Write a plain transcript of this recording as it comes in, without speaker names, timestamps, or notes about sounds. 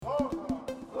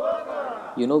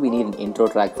You know we need an intro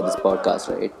track for this podcast,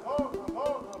 right?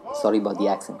 Sorry about the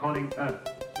accent. Calling Earth.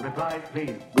 Reply,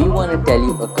 please. We want to tell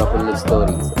you a couple of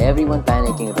stories. Everyone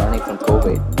panicking, running from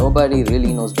COVID. Nobody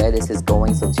really knows where this is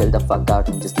going, so chill the fuck out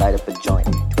and just light up a joint.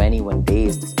 21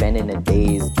 days to spend in a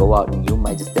daze. Go out and you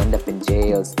might just end up in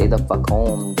jail. Stay the fuck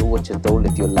home, do what you're told.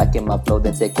 If you're liking my flow,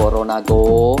 then say Corona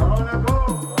go.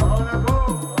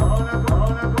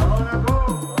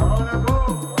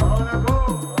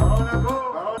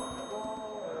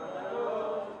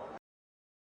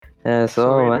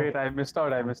 Wait, I missed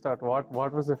out.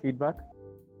 What was the feedback?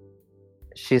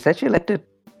 She said she liked it,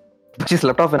 but she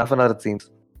slept off in half an hour, it seems.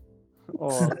 Oh,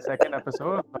 second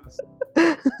episode.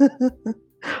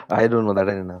 I don't know that.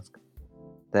 I didn't ask.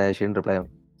 She didn't reply.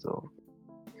 So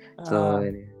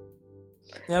anyway.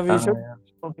 Yeah, we should.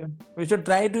 Okay, we should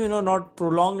try to not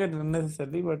prolong it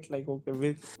unnecessarily, but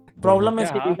problem is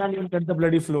Yeah. we can't even get the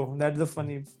bloody flow. That's the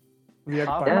funny weird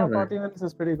Half part. an Yeah, hour, man. 40 minutes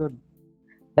is pretty good.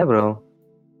 Yeah, bro.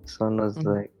 This one was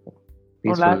like So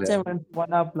peaceful. last time went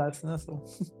 1 hour plus, so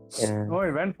Yeah. Oh,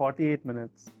 it went 48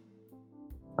 minutes.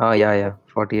 Oh yeah,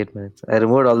 48 minutes. I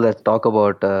removed all that talk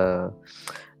about the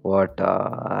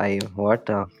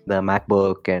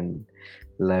MacBook and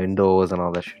the Windows and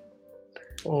all that shit.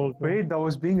 Wait, that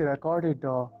was being recorded.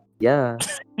 Yeah.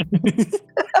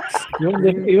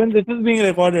 even this is being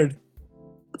recorded.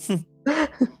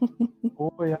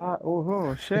 Oh yeah.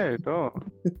 Oh shit. Oh.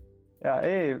 Yeah.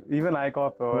 Hey, even I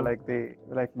got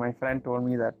my friend told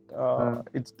me that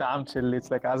it's damn chill. It's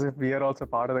like as if we are also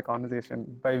part of the conversation.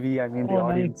 By we, I mean the Oh,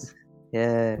 nice. audience.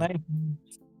 Yeah. Nice.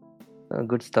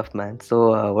 Good stuff, man.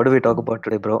 So, what do we talk about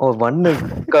today, bro? Oh, one is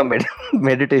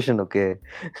meditation, okay?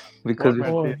 Because What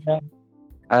Oh, meditation? yeah.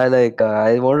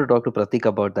 I want to talk to Pratik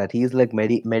about that. He's like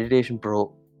meditation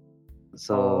pro.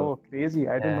 So, Oh, crazy!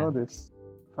 I didn't yeah. know this.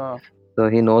 Huh. so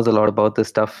he knows a lot about this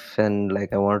stuff, and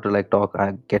I wanted to talk,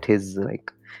 get his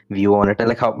view on it,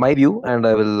 and how my view, and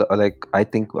I will I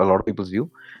think a lot of people's view,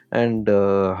 and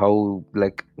how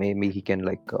maybe he can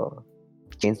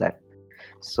change that.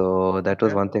 So that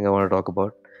was Okay. one thing I want to talk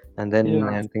about, and then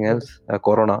Yeah. anything else?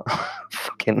 Corona,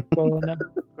 fucking Corona.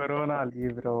 Corona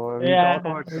leave, bro. We Yeah. talk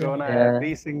about Corona Yeah.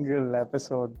 every single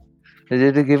episode.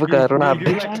 did you give a Corona We'll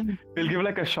give update? we'll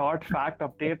give a short fact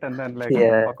update and then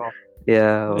Yeah. fuck off.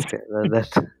 Yeah, okay,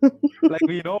 that.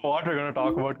 We know what we're gonna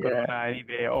talk about Yeah. Corona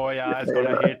anyway. Oh yeah, it's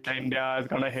gonna hit India. It's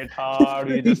gonna hit hard.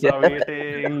 We just are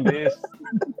waiting. This.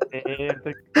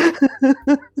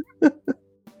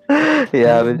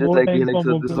 Yeah, we'll just More be time for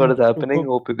so this is what is Mukund to happening. cook.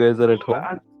 Hope you guys are at home.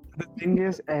 And the thing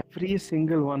is, every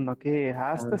single one, okay,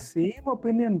 has the same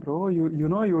opinion, bro.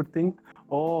 You would think,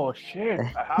 oh shit,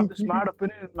 I have this mad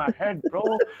opinion in my head, bro.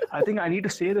 I think I need to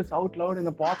say this out loud in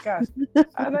the podcast.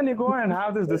 And then you go and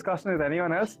have this discussion with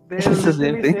anyone else, they'll It's the same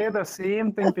literally thing. say the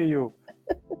same thing to you.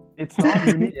 It's not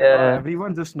unique. Yeah.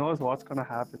 Everyone just knows what's gonna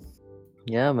happen.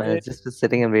 Yeah, man, it's just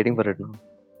sitting and waiting for it now.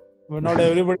 But not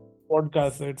everybody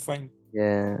podcast, so it's fine.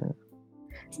 Yeah.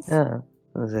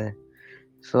 Okay.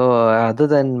 So, other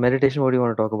than meditation, what do you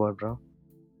want to talk about, bro?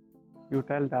 You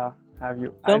tell Da, have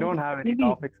you? I don't have any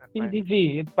topics in mind.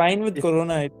 See, it's fine with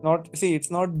Corona. It's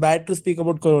not bad to speak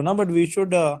about Corona, but we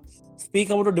should speak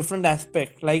about a different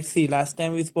aspect. Last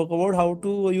time we spoke about how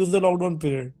to use the lockdown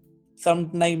period.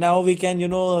 Now we can,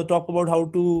 talk about how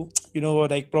to,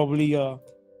 probably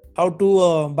how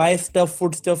to buy stuff,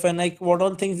 food stuff, and what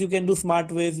all things you can do,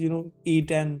 smart ways,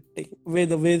 eat and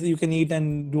the ways you can eat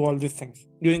and do all these things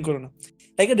during Corona.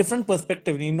 A different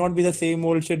perspective. It need not be the same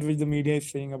old shit which the media is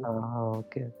saying about. Oh,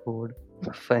 okay, food.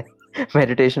 Fine.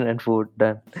 Meditation and food,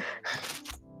 done.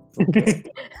 Okay.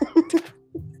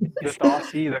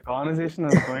 The conversation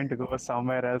is going to go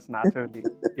somewhere else naturally.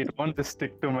 It won't just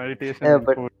stick to meditation Yeah, and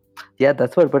but- food. Yeah,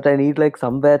 that's what. But I need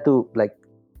somewhere to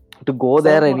to go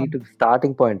there. I need a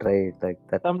starting point, right? That.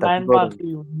 Some that's landmarks.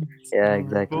 important. Yeah,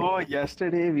 exactly. So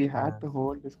yesterday we had the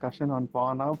whole discussion on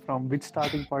Pornhub from which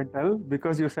starting point tell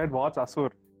because you said watch Asur.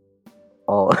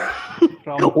 Oh.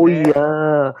 From Oh there-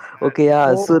 yeah. Okay, yeah.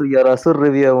 Oh. Asur, your Asur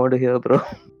review. I want to hear, bro.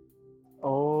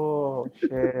 Oh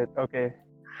shit. Okay.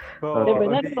 So Okay.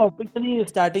 When are you officially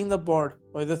starting the pod?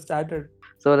 Or is it started?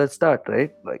 So let's start,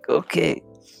 right? Okay.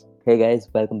 Hey guys,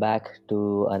 welcome back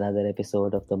to another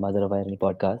episode of the Mother of Irony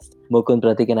podcast. Mukund,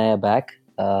 Pratik, and I are back,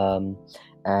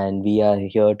 and we are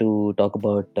here to talk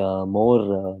about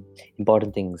more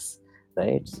important things,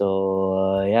 right?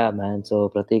 So yeah, man. So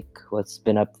Pratik, what's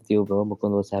been up with you, bro?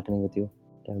 Mukund, what's happening with you?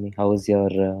 Tell me, how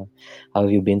have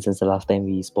you been since the last time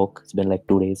we spoke? It's been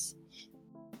 2 days.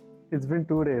 it's been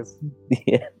 2 days.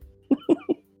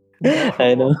 Yeah,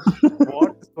 I know.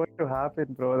 What's going to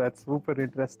happen, bro? That's super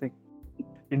interesting.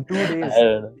 In 2 days I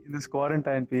don't know. in this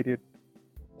quarantine period.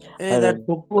 Hey, that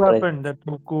toku happened. That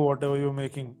toku, whatever you're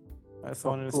making. I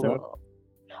saw on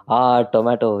Instagram.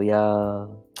 Tomato. Yeah.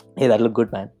 Hey, that look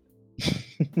good, man.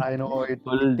 I know it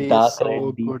Full tastes dark so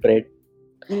red, deep good. red.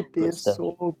 It Good tastes stuff.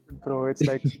 so good, bro. It's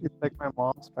like my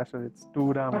mom's special. It's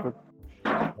too damn good.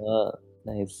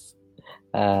 Nice.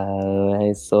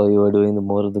 I saw you were doing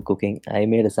more of the cooking. I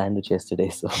made a sandwich yesterday,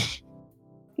 so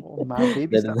Oh man,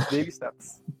 baby that is- steps, baby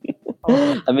steps.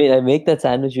 Okay. I mean, I make that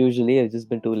sandwich usually. I've just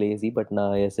been too lazy, but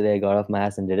now yesterday I got off my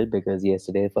ass and did it because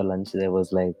yesterday for lunch there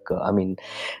was like,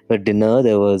 for dinner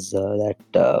there was that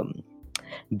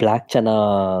black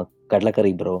chana kadla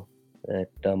curry, bro.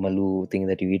 That malu thing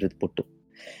that you eat with puttu.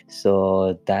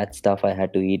 So that stuff I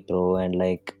had to eat, bro, and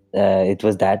like it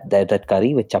was that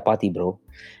curry with chapati, bro,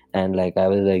 and like I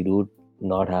was like, dude,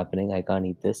 not happening. I can't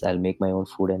eat this. I'll make my own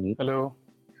food and eat. Hello.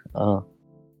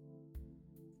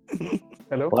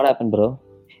 Hello. What happened, bro?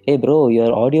 Hey, bro,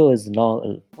 your audio is not.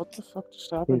 What the fuck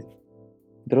just happened?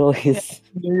 Bro, his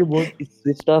You both. he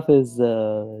switched off his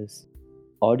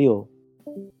audio.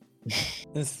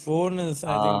 His phone is,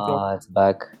 I think. It's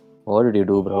back. What did you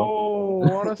do, bro? Oh,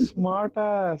 what a smart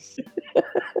ass.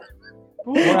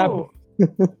 What happened?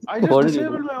 I just What did you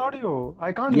disabled my audio.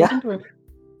 I can't Yeah. listen to it.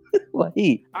 Why?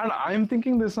 And I'm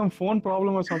thinking there's some phone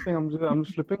problem or something. I'm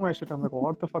just flipping my shit. I'm like,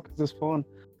 what the fuck is this phone?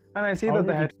 And I see How that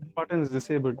the did headset button is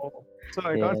disabled. So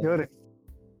I can't Yeah. hear it.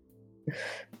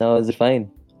 Now is it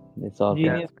fine? It's off.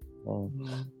 Genius. Oh.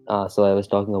 Mm. So I was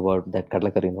talking about that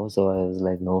kadla curry, no? So I was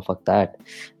like, no, fuck that.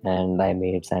 And I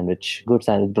made sandwich. Good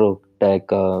sandwich, bro. Like,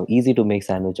 easy to make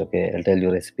sandwich, okay? I'll tell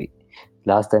you recipe.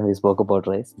 Last time we spoke about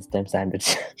rice, this time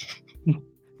sandwich.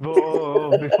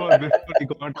 Whoa, before we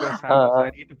go on to a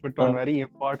sandwich, I need to put one very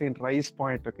important rice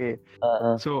point, okay?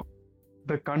 So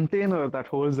the container that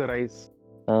holds the rice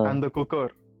and the cooker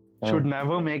should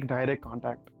never make direct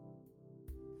contact.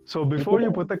 So before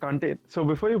you put the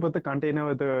container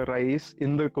with the rice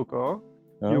in the cooker,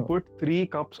 you put 3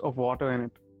 cups of water in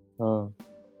it.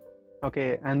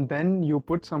 Okay, and then you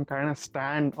put some kind of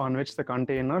stand on which the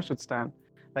container should stand.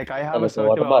 Like I have a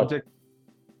circular object.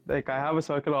 Like I have a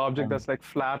circular object that's like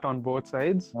flat on both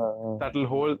sides.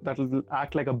 That'll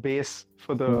act like a base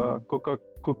for the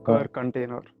cooker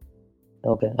container.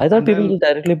 Okay, I thought And people then- just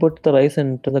directly put the rice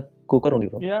into the cooker only,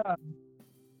 bro. Yeah.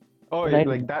 Oh, Right.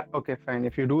 like that. Okay, fine.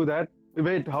 If you do that,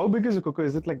 wait. How big is the cooker?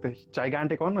 Is it like the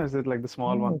gigantic one, or is it like the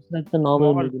small one? It's like the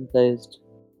normal Small. medium-sized.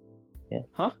 Yeah.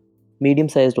 Huh?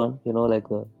 Medium-sized one. You know, like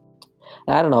the.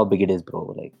 I don't know how big it is, bro.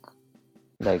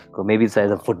 Like maybe the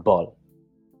size of football,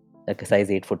 like a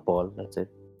size 8 football. That's it.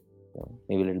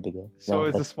 Maybe a little bigger. So No,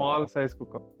 it's a that's- small size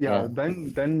cooker. Yeah.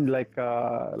 Then like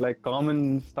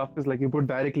common stuff is like you put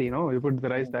directly, you put the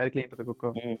rice directly into the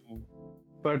cooker. Mhm.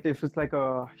 But if it's like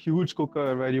a huge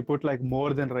cooker where you put like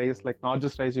more than rice, like not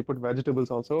just rice, you put vegetables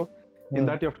also. In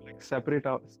that you have to like separate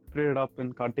it up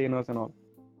in containers and all.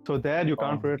 So there you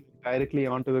can't put it directly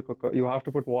onto the cooker. You have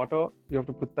to put water. You have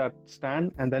to put that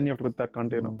stand, and then you have to put that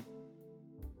container.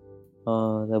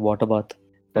 The water bath.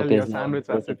 Tell Okay, your so now sandwich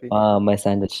I'm recipe. my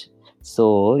sandwich.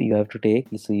 So you have to take.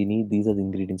 So you need these are the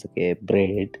ingredients. Okay,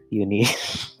 bread. You need.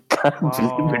 Can't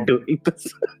believe we're Wow. doing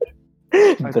this.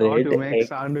 I thought bread, you make egg.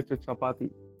 sandwich with chapati.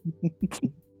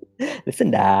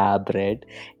 Listen, bread,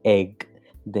 egg,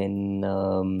 then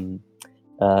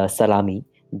salami,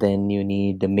 then you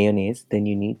need mayonnaise, then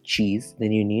you need cheese,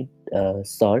 then you need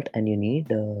salt, and you need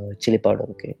chili powder,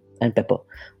 okay, and pepper.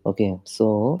 Okay,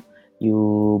 so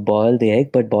you boil the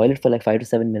egg, but boil it for like 5 to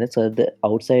 7 minutes so that the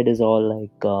outside is all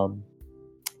like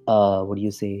what do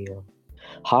you say,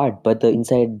 hard, but the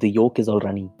inside, the yolk is all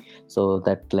runny, so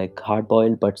that like hard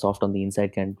boiled but soft on the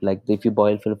inside can, like, if you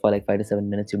boil for like 5 to 7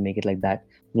 minutes, you make it like that.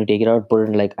 You take it out, put it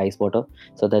in like ice water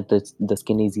so that the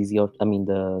skin is easy, or I mean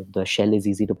the shell is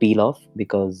easy to peel off,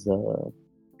 because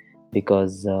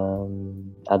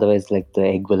otherwise like the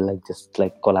egg will like just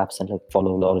like collapse and like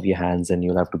follow a lot of your hands, and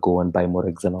you'll have to go and buy more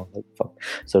eggs and all, like, fuck.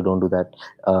 So don't do that.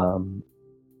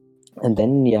 And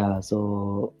then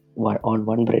so on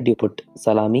one bread you put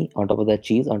salami, on top of that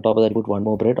cheese, on top of that you put one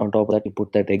more bread, on top of that you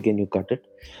put that egg and you cut it,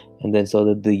 and then so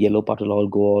that the yellow part will all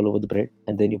go all over the bread,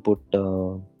 and then you put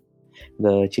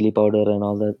the chili powder and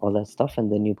all that stuff,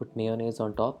 and then you put mayonnaise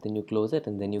on top, then you close it,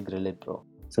 and then you grill it, bro.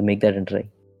 So make that and try.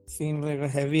 Seems like a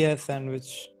heavy ass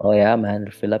sandwich. Oh yeah, man,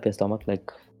 fill up your stomach,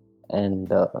 like, and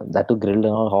that too grilled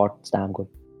and all hot, it's damn good,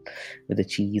 with the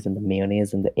cheese and the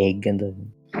mayonnaise and the egg and the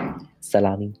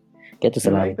salami. Get the You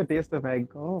salami. like the taste of egg?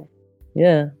 Oh,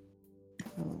 Yeah.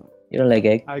 You don't like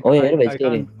egg? I Oh, can't- you're a I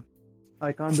vegetarian.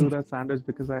 I can't do that sandwich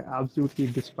because I absolutely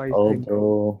despise Oh, egg.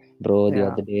 bro, the Yeah.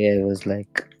 other day I was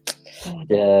like,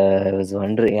 Yeah, I was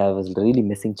wondering. I was really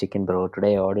missing chicken, bro.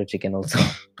 Today I ordered chicken also.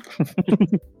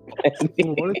 So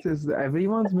what is this?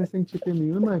 Everyone's missing chicken.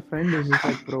 Even my friend is just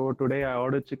like, bro, today I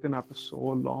ordered chicken after so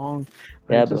long.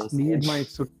 I Yeah, bro. just need my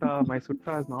sutta. My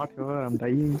sutta is not here. I'm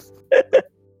dying.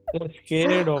 They're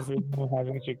scared of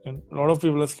having chicken. A lot of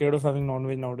people are scared of having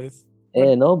non-veg nowadays.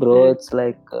 Eh, no, bro. eh, It's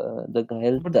like But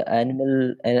the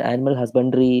animal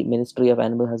husbandry Ministry of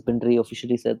Animal Husbandry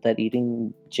officially said that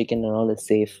eating chicken and all is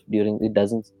safe during. It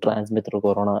doesn't transmit through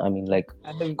corona. I mean, like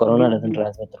and corona doesn't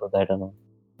transmit through that and all.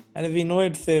 we know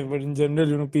it's safe, but in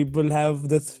general, people have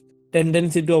this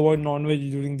tendency to avoid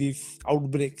non-veg during these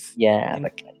outbreaks. Yeah, And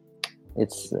but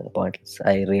it's pointless.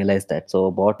 I realized that. So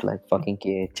I bought like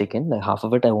fucking chicken. Like half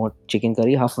of it I want chicken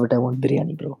curry, half of it I want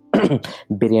biryani, bro.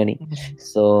 Biryani.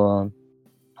 So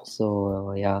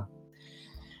yeah,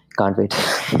 can't wait.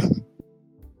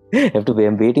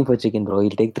 I'm waiting for chicken, bro.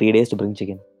 It'll take 3 days to bring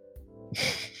chicken.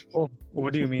 Oh,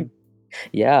 what do you mean?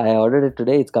 Yeah, I ordered it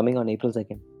today. It's coming on April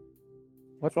 2nd.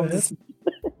 What from the hell? this,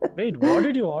 Wait, what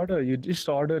did you order? You just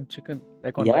ordered chicken.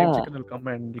 Like on live Yeah. chicken will come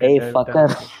and Hey, get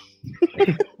fucker.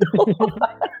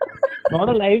 not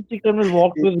a live chicken will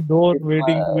walk to the door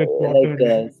waiting to get slaughtered.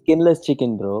 Like skinless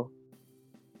chicken, bro.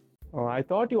 Oh, I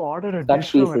thought you ordered a Cut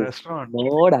dish from a pieces. restaurant.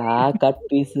 No, da, cut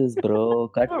pieces, bro.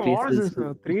 Cut Oh, what is pieces.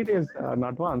 this? 3 days in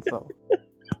advance.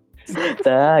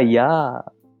 Yeah,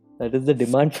 that is the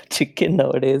demand for chicken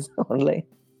nowadays online.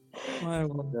 My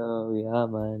God. So yeah,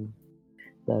 man,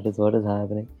 that is what is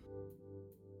happening.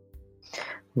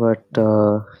 But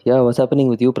yeah, what's happening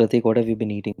with you, Pratik? What have you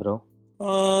been eating, bro?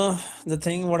 The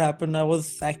thing what happened, I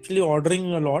was actually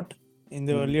ordering a lot in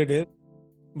the earlier days,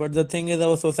 but the thing is,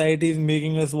 our society is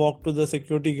making us walk to the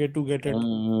security gate to get it.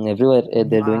 Everywhere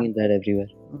they're doing that everywhere.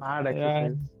 Mad Yeah,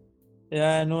 exercise.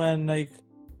 yeah, I know, and like,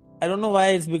 I don't know why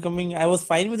it's becoming. I was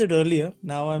fine with it earlier.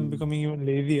 Now I'm Mm. becoming even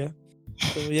lazier.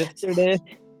 So yesterday,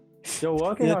 You're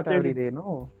working out every yesterday, day,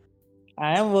 no?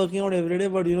 I am working out every day,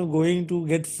 but going to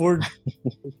get food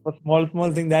for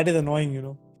small thing that is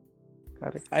annoying.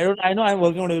 Correct. I know I'm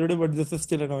working out every day, but this is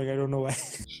still annoying. I don't know why.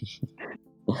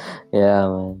 Yeah,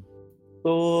 man.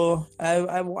 So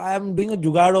I'm doing a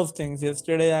jugaad of things.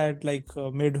 Yesterday I had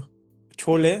made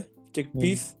chole,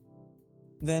 chickpeas.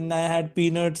 Then I had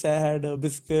peanuts. I had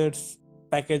biscuits,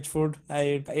 packaged food.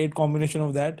 I ate combination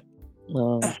of that.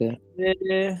 Oh, okay.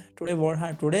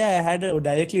 Today I had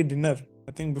directly dinner.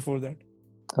 Nothing before that.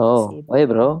 Oh, hey,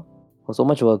 bro. So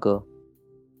much work.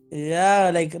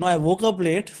 Yeah, no, I woke up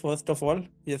late. First of all,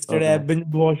 yesterday I Okay.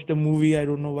 binge watched a movie. I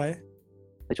don't know why.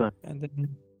 Which one? And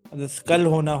then the Skull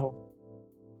Hona Ho.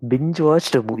 Binge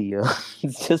watched a movie.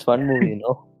 It's just one movie,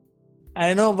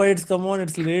 I know, but it's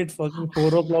late, fucking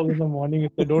 4 o'clock in the morning.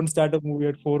 If they don't start a movie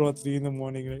at 4 or 3 in the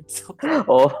morning, right? So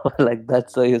Oh, like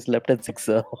that. So you slept at 6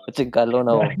 watching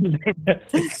Kalona.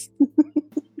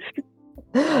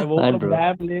 I woke Man, up bro.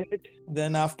 damn late.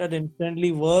 Then after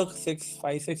instantly work 6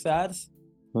 hours.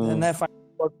 Then I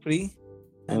finally got free.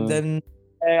 And then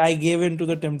I gave in to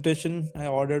the temptation. I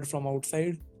ordered from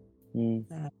outside.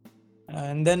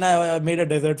 And then I made a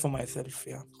dessert for myself.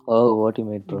 Yeah. Oh, what you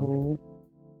made, bro?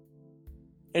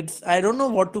 I don't know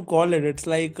what to call it. It's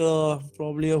like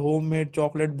probably a homemade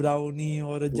chocolate brownie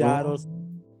or a jar or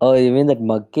something. Oh, you mean that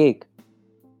mug cake?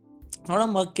 Not a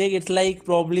mug cake. It's like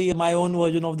probably my own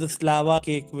version of the lava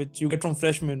cake, which you get from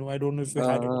Fresh Menu. I don't know if you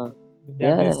had it.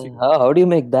 Yeah. How do you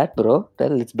make that, bro?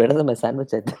 Tell. It's better than my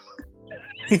sandwich, I think.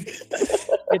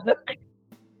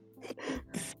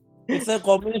 It's a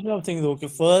combination of things. Okay,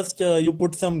 first you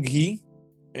put some ghee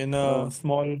in a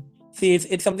small. See,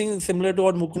 it's something similar to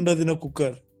what Mukund does in a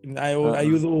cooker. I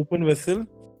use an open vessel.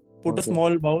 Put a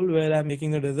small bowl where I'm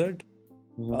making the dessert.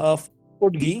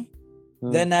 Put ghee.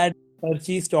 Then add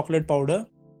Hershey's chocolate powder.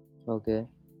 Okay.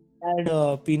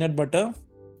 Add peanut butter.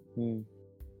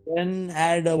 Then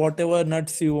add whatever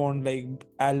nuts you want, like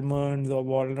almonds or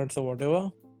walnuts or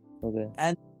whatever. Okay.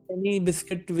 And any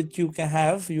biscuit which you can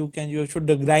have, you should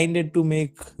grind it to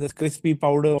make the crispy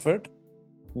powder of it.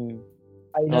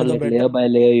 Like layer by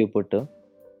layer you put.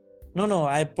 No,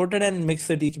 I put it and mix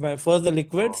it each by first the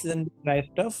liquids, then the dry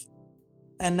stuff,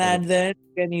 and at the end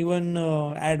you can even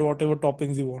add whatever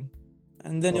toppings you want,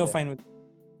 and then you're fine with it.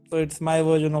 So it's my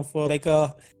version of like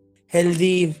a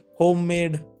healthy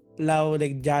homemade pulao,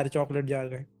 like chocolate jar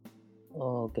guy.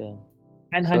 Oh, okay.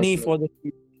 And honey for the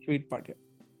sweet part.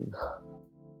 Yeah.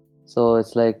 So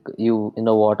it's like you in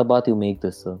a water bath you make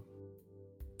this.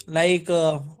 Like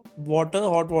water,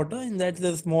 hot water, and that's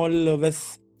the small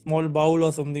bowl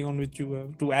or something on which you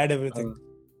have to add everything.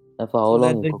 And for how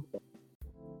long you cook?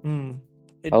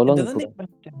 How long? It doesn't take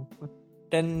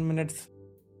 10 minutes.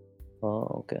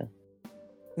 Oh, okay.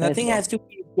 Nothing man. has to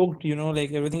be cooked,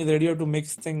 like everything is ready. You have to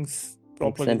mix things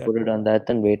properly. And put it on that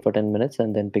and wait for 10 minutes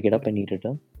and then pick it up and eat it.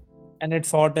 Huh? And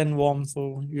it's hot and warm,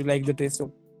 so you like the taste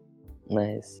of.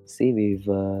 Nice. See, we've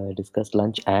discussed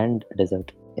lunch and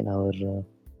dessert in our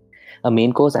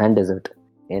main course and dessert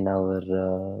in our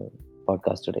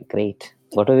podcast today. Great.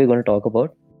 What are we going to talk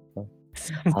about?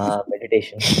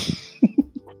 Meditation.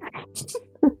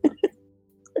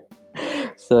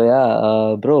 So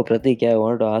yeah, bro, Pratik, I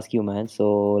wanted to ask you, man.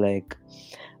 So like,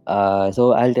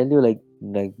 so I'll tell you, like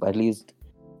at least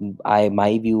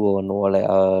my view on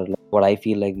what I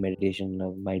feel like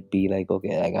meditation might be like.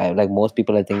 Okay, like most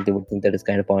people, I think they would think that it's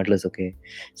kind of pointless. Okay,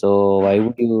 so why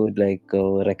would you like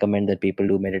recommend that people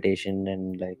do meditation,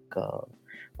 and like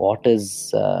what is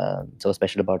so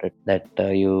special about it that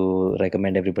you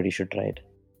recommend everybody should try it?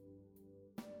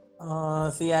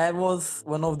 See, I was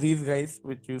one of these guys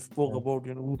which you spoke about,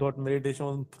 who thought meditation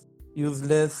was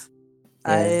useless.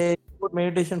 I did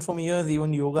meditation from years,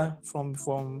 even yoga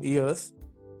from years.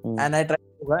 And I tried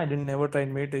yoga. I didn't never tried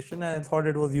meditation, and I thought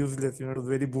it was useless. It was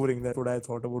very boring. That's what I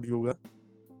thought about yoga.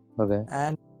 Okay.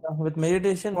 And with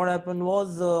meditation, what happened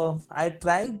was I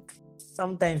tried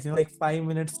sometimes, like 5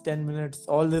 minutes, 10 minutes,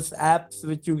 all these apps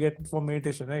which you get for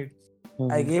meditation, right?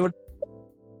 I gave it,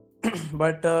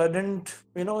 but didn't,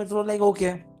 it was like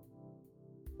okay.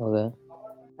 Okay.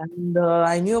 And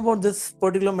I knew about this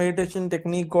particular meditation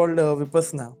technique called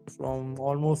Vipassana from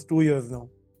almost 2 years now.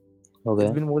 Okay.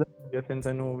 It's been more than 2 years since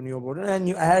I knew about it.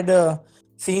 And I had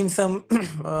seen some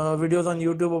videos on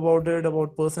YouTube about it,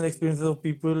 about personal experiences of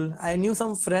people. I knew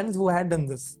some friends who had done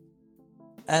this.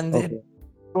 And they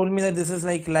told me that this is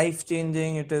like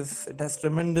life-changing. It has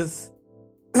tremendous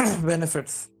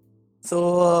benefits.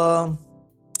 So,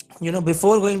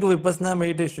 before going to Vipassana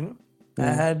meditation, I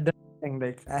had done something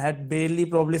like I had barely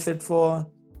probably sit for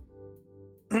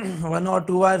 1 or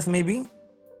 2 hours maybe.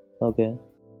 Okay.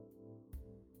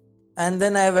 And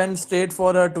then I went straight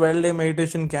for a 12-day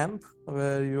meditation camp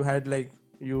where you had like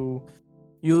you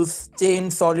stay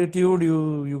in solitude,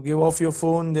 you give off your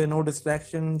phone, there are no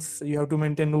distractions, you have to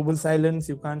maintain noble silence,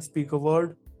 you can't speak a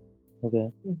word.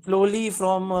 Okay. Slowly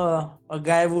from a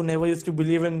guy who never used to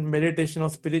believe in meditation or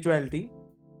spirituality,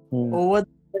 over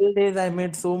 12 days I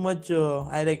made so much,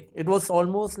 it was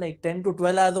almost like 10 to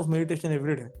 12 hours of meditation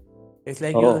every day. It's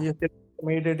like you're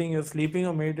meditating, you're sleeping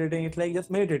or meditating, it's like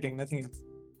just meditating, nothing else.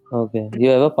 Okay.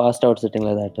 You ever passed out sitting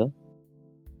like that, huh?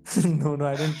 No,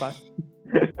 I didn't pass.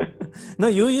 No,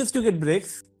 you used to get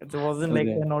breaks. It wasn't like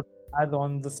you're not as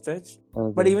on the stretch.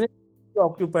 But even if you're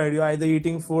occupied, you're either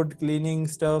eating food, cleaning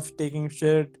stuff, taking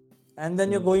shit, and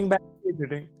then you're going back to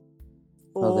meditating.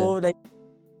 So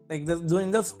like this,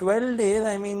 during those 12 days,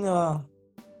 I mean,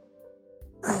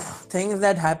 things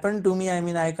that happened to me, I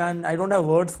mean, I don't have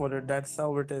words for it. That's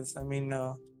how it is. I mean,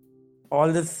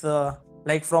 all this,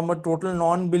 like from a total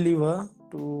non-believer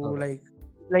to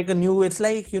like a new, it's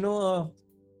like,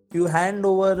 you hand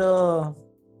over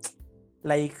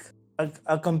like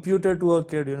a computer to a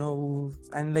kid,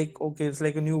 and like, okay, it's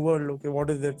like a new world. Okay, what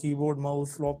is the keyboard,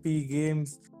 mouse, floppy,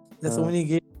 games? There's so many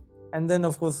games. And then,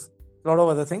 of course, a lot of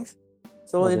other things.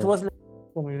 So it was like,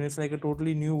 it's like a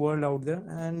totally new world out there.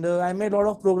 And I made a lot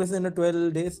of progress in the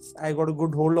 12 days. I got a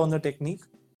good hold on the technique.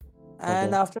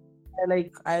 And after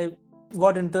I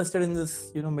got interested in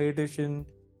this, meditation,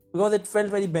 because it felt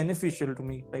very beneficial to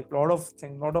me. Like a lot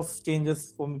of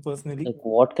changes for me personally. Like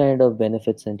what kind of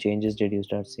benefits and changes did you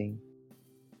start seeing?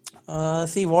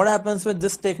 See, what happens with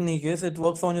this technique is it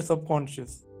works on your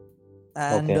subconscious.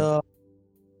 And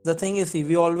the thing is, see,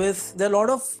 there are a lot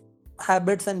of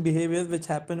habits and behaviors which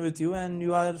happen with you, and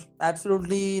you are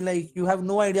absolutely like, you have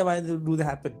no idea why they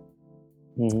happen.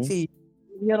 See,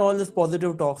 we hear all this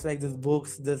positive talks, like this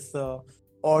books, this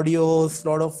audios,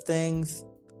 lot of things,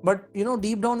 but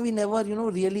deep down we never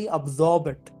really absorb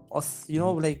it, or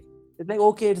like it's like,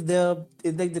 okay, it's there,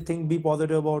 it's like the thing, be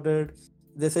positive about it.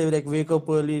 They say like wake up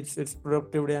early, it's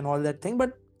productivity and all that thing,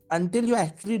 but until you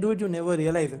actually do it, you never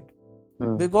realize it.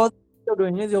 Because what you're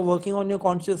doing is you're working on your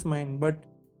conscious mind, but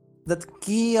the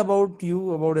key about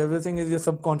you, about everything, is your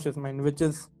subconscious mind, which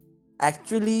is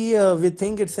actually we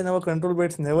think it's in our control, but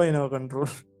it's never in our control.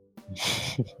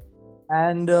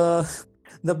 And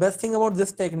the best thing about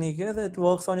this technique is it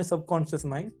works on your subconscious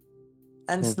mind,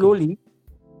 and slowly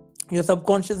your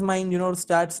subconscious mind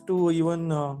starts to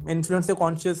even influence your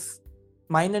conscious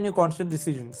mind and your conscious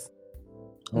decisions.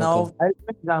 Now I'll give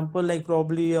an example, like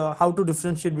probably how to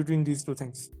differentiate between these two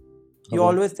things. You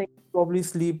always think probably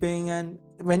sleeping, and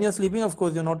when you're sleeping, of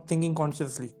course, you're not thinking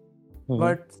consciously.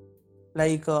 But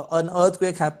like an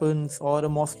earthquake happens or a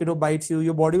mosquito bites you,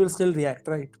 your body will still react,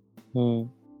 right?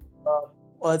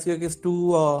 Earthquake is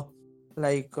too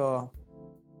like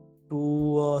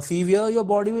to severe, your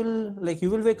body will, like, you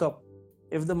will wake up.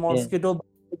 If the Yeah. mosquito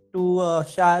bites too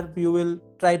sharp, you will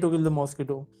try to kill the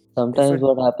mosquito. If Sometimes it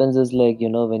what happens is like,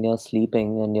 when you're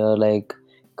sleeping and you're like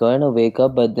going to wake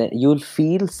up, but then you'll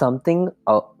feel something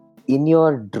in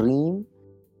your dream,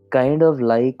 kind of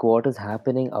like what is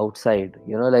happening outside.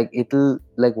 Like it'll,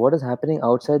 like what is happening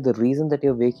outside, the reason that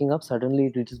you're waking up, suddenly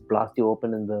it will just blast you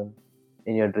open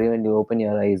in your dream and you open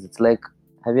your eyes. It's like,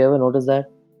 have you ever noticed that?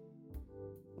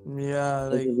 yeah,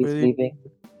 Like like very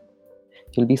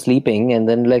you'll be sleeping and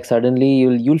then like suddenly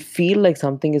you'll feel like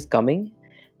something is coming,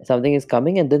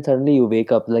 and then suddenly you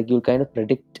wake up, like you'll kind of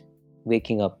predict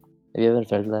waking up. Have you ever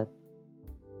felt that?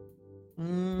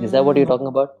 Is that what you're no, talking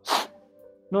about?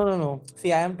 no.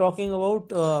 See, I am talking about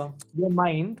your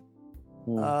mind.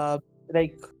 Hmm. Uh,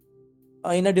 like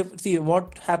in a different, see,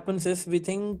 what happens is we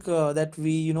think that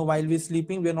we, while we're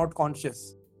sleeping, we're not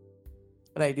conscious,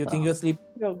 right? You think you're sleeping,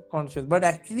 you're conscious, but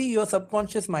actually your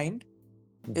subconscious mind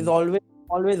is Mhm.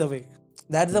 always awake.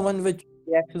 That's the one which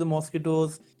reacts to the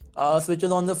mosquitoes,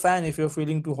 switches on the fan if you're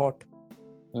feeling too hot.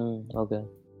 Okay.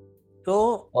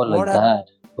 So Oh, what like happens?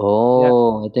 that. Yeah.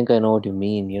 Oh, I think I know what you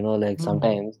mean. Like Mhm.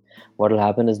 sometimes what'll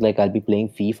happen is like I'll be playing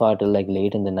FIFA till like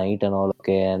late in the night and all,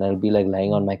 okay, and I'll be like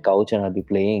lying on my couch and I'll be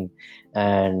playing,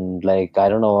 and like I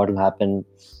don't know what'll happen.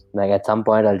 Like at some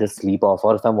point I'll just sleep off,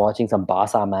 or if I'm watching some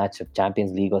Barca match of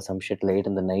Champions League or some shit late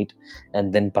in the night,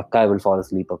 and then pakka I will fall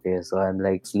asleep. Okay, so I'm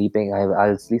like sleeping.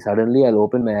 I'll sleep. Suddenly I'll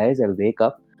open my eyes. I'll wake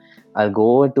up. I'll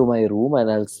go into my room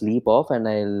and I'll sleep off, and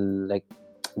I'll like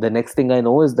the next thing I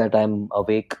know is that I'm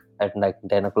awake at like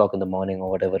 10 o'clock in the morning or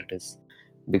whatever it is.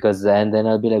 Because and then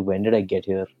I'll be like, when did I get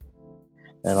here?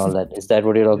 And all that. Is that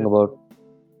what you're talking about?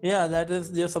 Yeah, that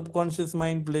is your subconscious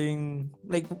mind playing,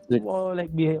 like,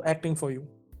 Lit- acting for you.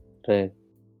 Right.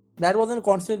 That wasn't a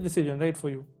conscious decision, right, for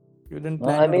you. You didn't No,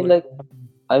 plan to do it.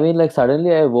 I mean like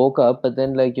suddenly I woke up, but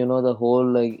then like the whole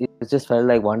like it just felt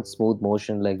like one smooth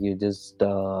motion. Like you just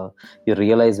you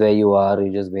realize where you are,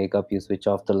 you just wake up, you switch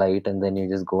off the light, and then you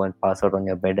just go and pass out on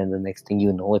your bed, and the next thing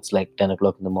you know, it's like 10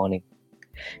 o'clock in the morning.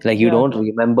 Like you Yeah, don't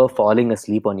remember falling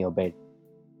asleep on your bed.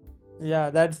 yeah,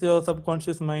 that's your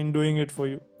subconscious mind doing it for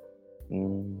you.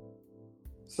 Mm,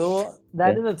 So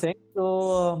that okay. is the thing.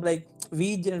 So like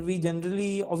we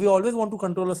generally, we always want to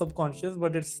control our subconscious,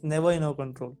 but it's never in our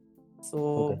control.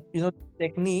 Okay. So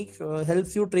technique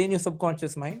helps you train your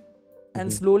subconscious mind, and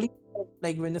Mm-hmm. slowly,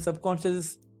 like when the subconscious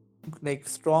is like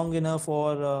strong enough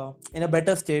or in a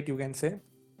better state, you can say,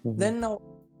 Mm-hmm. then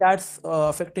that's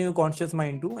affecting your conscious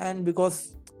mind too. And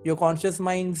because your conscious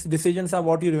mind's decisions are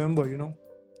what you remember,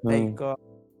 Mm. like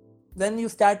then you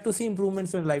start to see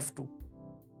improvements in life too.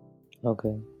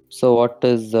 Okay. So, what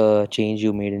is the change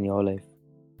you made in your life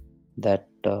that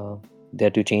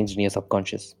you changed in your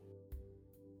subconscious?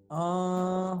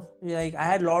 Like I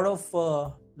had a lot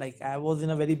of like I was in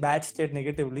a very bad state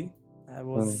negatively. I Mm.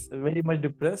 was very much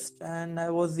depressed, and I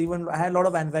had a lot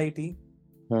of anxiety,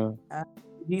 Mm. and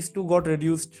these two got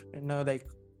reduced in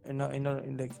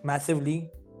like massively.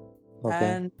 Okay.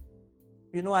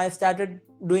 And I started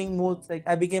doing more, like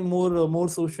I became more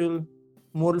social,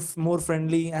 more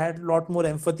friendly. I had a lot more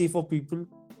empathy for people.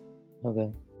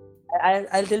 Okay.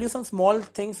 I'll tell you some small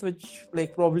things which,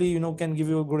 like, probably can give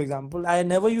you a good example. I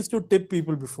never used to tip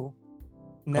people before.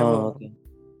 Oh, Never, okay.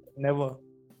 never.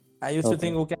 I used to Okay.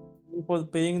 think, okay, for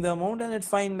paying the amount and it's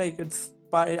fine. Like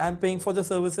I'm paying for the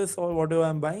services or whatever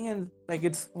I'm buying, and like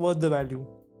it's worth the value.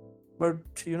 But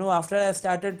after I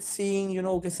started seeing,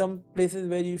 okay, some places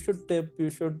where you should tip, you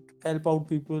should help out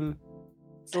people.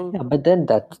 So Yeah, but then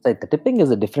that's like the tipping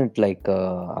is a different like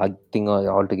thing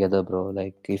altogether, bro.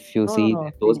 Like if you see,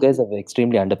 no. those See, guys are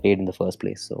extremely underpaid in the first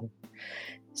place,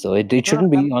 so it no, no.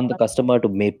 shouldn't be on the customer to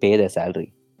pay their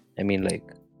salary. I mean, like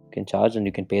you can charge and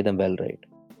you can pay them well, right?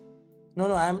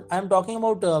 No. I'm talking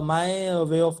about my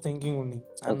way of thinking only.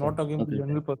 I'm Okay. not talking about Okay. Okay.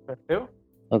 general perspective.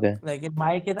 Okay. Like in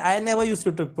my case, I never used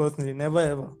to tip personally, never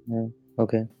ever. Mm.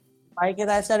 Okay. My case,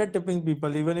 I started tipping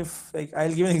people, even if, like,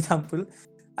 I'll give an example.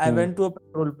 I Mm. went to a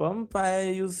petrol pump.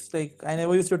 I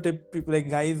never used to tip people, like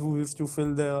guys who used to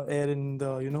fill the air in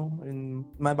in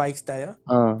my bike's tire.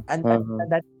 And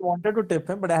that I wanted to tip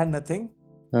him, but I had nothing.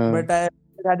 uh, But I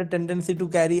had a tendency to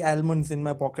carry almonds in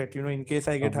my pocket, in case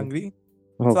I get okay. hungry.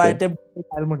 So I Okay. tipped with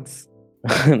almonds.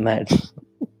 Mad.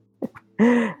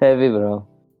 Heavy, bro.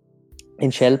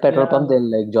 In Shell petrol Yeah. pump, they'll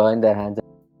like join their hands.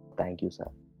 Thank you, sir.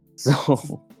 So,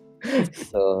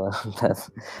 so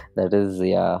that is,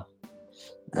 yeah.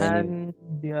 Anyway. And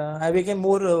yeah, I became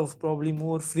more probably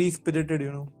more free spirited.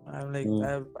 I'm like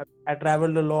Mm. I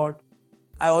traveled a lot.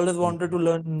 I always Mm. wanted to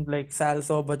learn like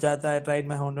salsa or bachata. I tried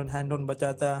my hand on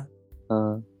bachata.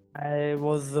 Uh, I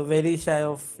was very shy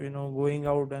of going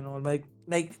out and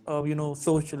all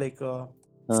social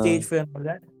stage fair and all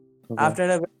that. Okay. After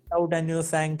I went out and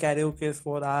sang karaoke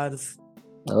for hours,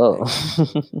 Oh.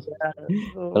 like yeah,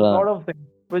 so a Hold on. lot of things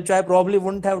which I probably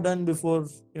wouldn't have done before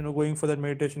going for that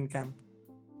meditation camp,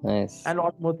 Nice. and a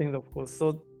lot more things of course.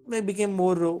 So I became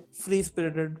more free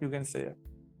spirited, you can say.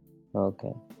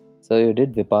 Okay. So you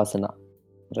did Vipassana,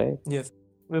 right? Yes,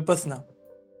 Vipassana.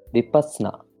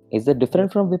 Vipassana. Is it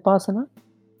different from Vipassana?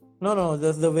 No,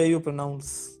 that's the way you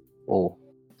pronounce. Oh.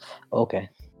 Okay.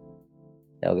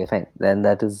 Okay, fine. Then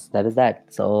that is that.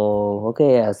 So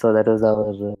okay, yeah. So that was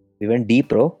our. We went deep,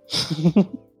 bro.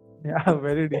 Yeah,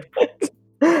 very deep.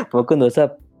 Mukund, what's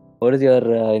up? What is your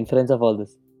inference of all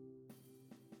this?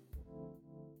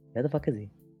 Where the fuck is he?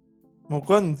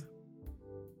 Mukund,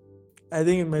 I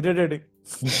think meditating.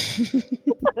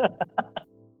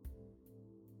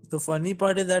 The funny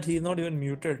part is that he's not even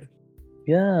muted.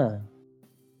 Yeah.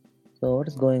 So what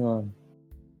is going on?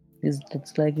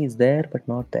 It's like he's there but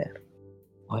not there.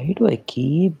 Why do I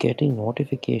keep getting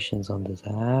notifications on this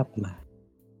app, man?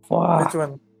 Fuck. Which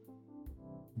one?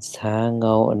 It's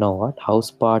Hangout. No, what?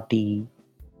 House party.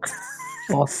 Hey,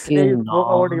 Fucking you spoke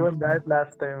about no. even that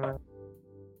last time, man.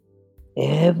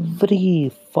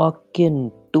 Every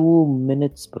fucking 2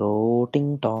 minutes, bro.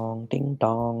 Ting tong, ting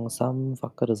tong. Some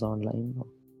fucker is online.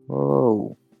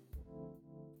 Oh.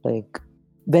 Like,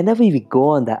 whenever we go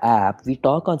on the app, we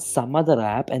talk on some other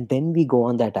app and then we go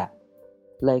on that app.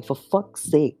 Like, for fuck's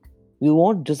sake. We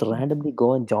won't just randomly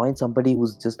go and join somebody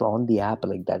who's just on the app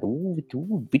like that.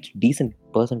 Which decent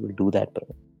person will do that,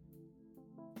 bro?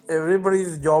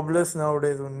 Everybody's jobless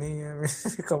nowadays only. I mean,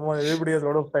 come on, everybody has a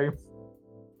lot of time.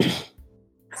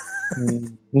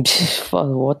 Fuck,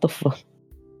 what the fuck?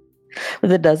 But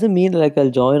that doesn't mean like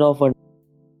I'll join off on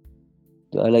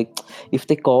like if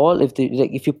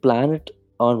you plan it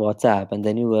on WhatsApp and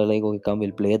then you were like, okay, come,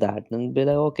 we'll play that, then be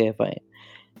like, okay, fine.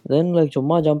 Then like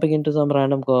chumma jumping into some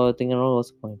random thing and all,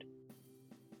 what's the point?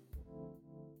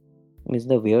 Isn't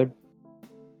that weird?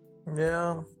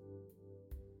 Yeah,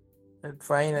 it's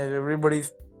fine.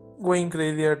 Everybody's going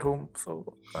crazy at home,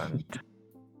 so can't.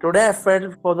 Today I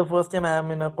felt for the first time I am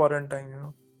in a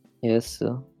quarantine. Yes,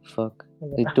 fuck.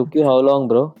 It took you how long,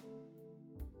 bro?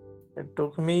 It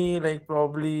took me like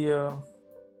probably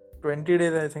 20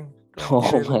 days, I think. 20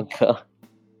 Oh days. my god.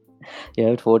 You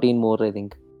have 14 more, I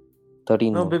think.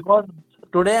 13 No, more. because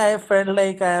today I felt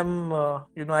like I am,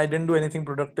 I didn't do anything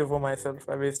productive for myself.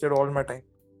 I wasted all my time.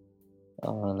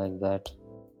 Like that.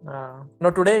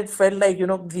 No, today it felt like,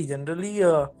 see, generally,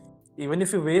 even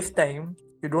if you waste time,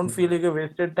 you don't feel like you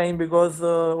wasted time because,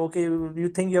 okay, you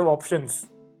think you have options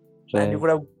and you Right. could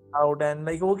have gone out and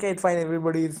like, okay, it's fine,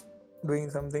 everybody's doing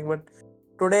something. But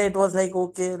today it was like,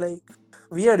 okay, like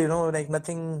weird, like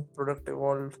nothing productive,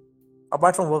 all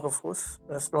apart from work, of course.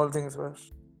 Rest all things were.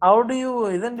 How do you,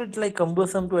 isn't it like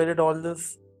cumbersome to edit all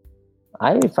this?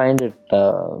 I find it,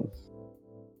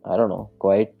 I don't know,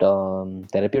 quite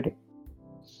therapeutic.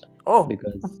 Oh,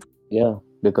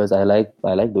 Because I like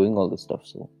doing all this stuff.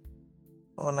 So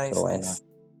nice, why nice.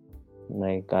 not?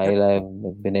 Like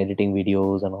I've been editing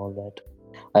videos and all that.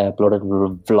 I uploaded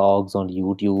vlogs on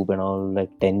YouTube and all like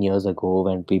 10 years ago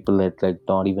when people had like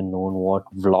not even known what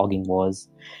vlogging was.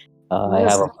 I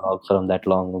have a vlog from that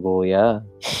long ago, yeah.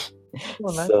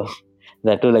 Oh, nice. So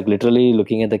that too, like literally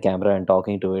looking at the camera and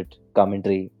talking to it,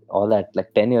 commentary, all that,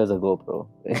 like 10 years ago, bro.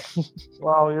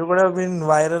 Wow, you could have been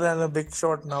viral and a big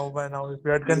shot now by now if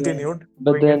you had continued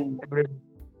But doing it then, every day.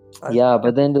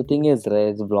 but then the thing is,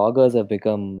 right, vloggers have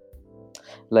become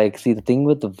like, see, the thing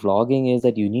with the vlogging is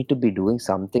that you need to be doing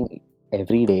something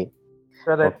every day.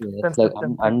 Correct. Okay, it's like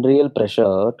unreal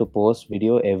pressure to post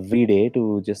video every day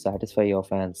to just satisfy your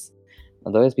fans.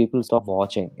 Otherwise, people stop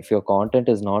watching. If your content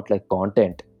is not like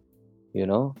content, you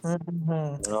know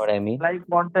what I mean? Like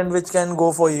content which can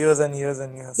go for years and years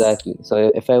and years. Exactly.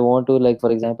 So if I want to, like, for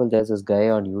example, there's this guy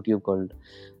on YouTube called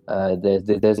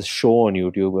there's a show on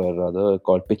YouTube or rather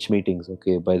called Pitch Meetings.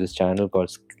 Okay, by this channel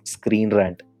called Screen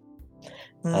Rant,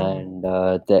 and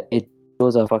it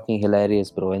shows are fucking hilarious,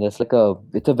 bro. And it's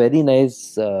a very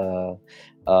nice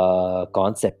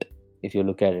concept if you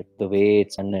look at it, the way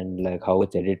it's done and like how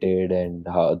it's edited and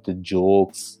how the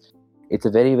jokes. It's a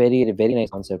very, very, very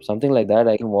nice concept. Something like that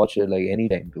I can watch it like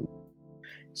anytime too.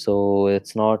 So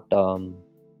it's not what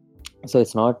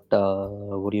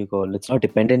do you call? It's not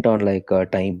dependent on like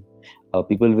time.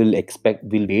 People will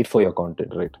wait for your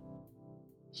content, right?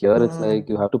 Here it's like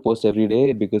you have to post every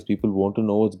day because people want to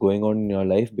know what's going on in your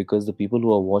life, because the people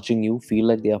who are watching you feel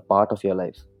like they are part of your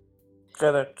life.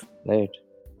 Correct. Right.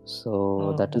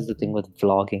 So that is the thing with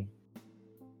vlogging.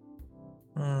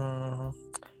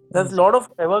 There's a lot of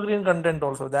evergreen content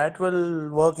also that will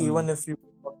work even if you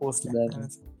not post That-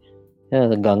 anything. Yeah,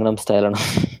 the Gangnam Style and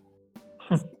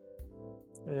all.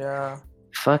 Yeah.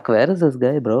 Fuck, where is this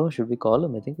guy, bro? Should we call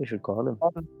him? I think we should call him.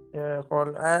 Yeah, call.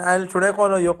 Should I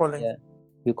call or you're calling? Yeah.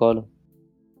 You call him.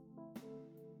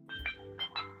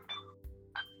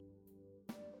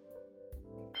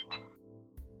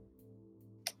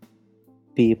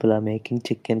 People are making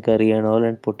chicken curry and all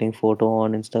and putting photo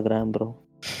on Instagram, bro.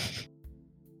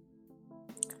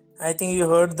 I think you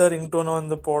heard the ringtone on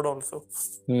the pod also.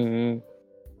 Mm-hmm.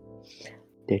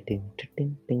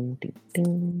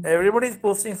 Everybody's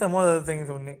posting some other things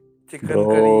only. Chicken Bro.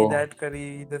 curry, that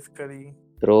curry, this curry.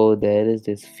 Bro, there is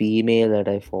this female that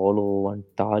I follow, one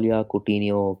Talia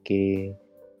Coutinho, okay.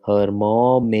 Her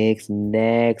mom makes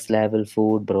next level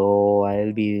food, bro.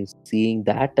 I'll be seeing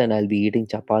that and I'll be eating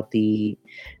chapati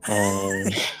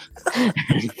and,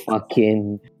 and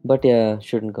fucking. But yeah,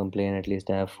 shouldn't complain. At least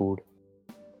I have food.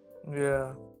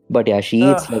 Yeah. But yeah, she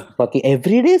eats like fucking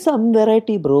every day some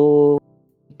variety, bro.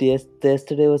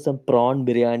 Yesterday was some prawn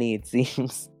biryani, it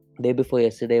seems. Day before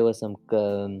yesterday was some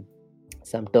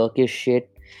Turkish shit.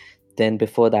 Then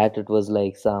before that it was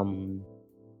like some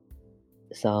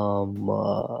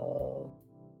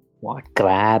what,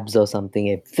 crabs or something.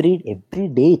 Every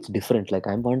day it's different. Like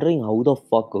I'm wondering how the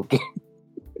fuck, okay.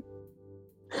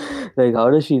 Like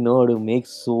how does she know how to make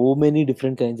so many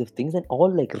different kinds of things and all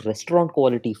like restaurant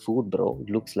quality food, bro? It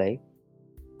looks like.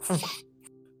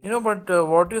 But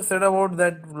what you said about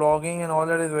that vlogging and all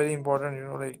that is very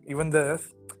important. Like even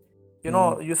this,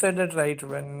 you said that right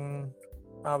when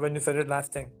you said it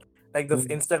last time. Like those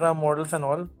Instagram models and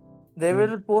all, they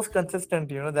will post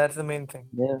consistently. That's the main thing.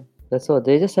 Yeah, that's what.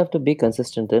 They just have to be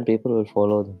consistent and people will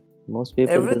follow them. Most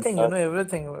people will Everything, start-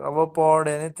 everything. Our pod,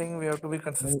 anything, we have to be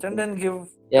consistent and give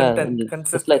Yeah, content and it's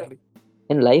consistently. like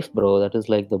in life, bro, that is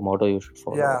like the motto you should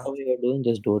follow. Yeah. Whatever you're doing,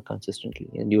 just do it consistently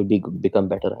and you'll become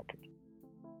better at it.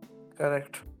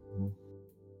 Correct.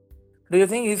 Do you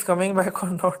think he's coming back or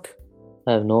not?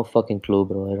 I have no fucking clue,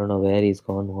 bro. I don't know where he's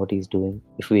gone, what he's doing.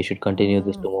 If we should continue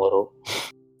this tomorrow.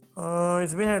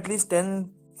 It's been at least 10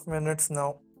 minutes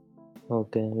now.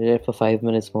 Okay, we're here for 5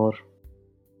 minutes more.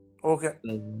 Okay.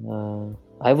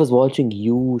 I was watching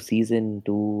You season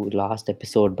 2 last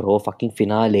episode, bro. Fucking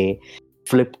finale.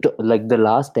 Flipped like the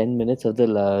last 10 minutes of the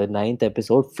 9th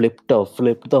episode. Flipped the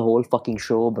whole fucking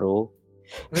show, bro.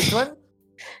 Which one?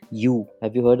 You.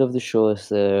 Have you heard of the show?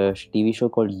 It's a TV show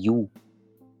called You.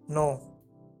 No.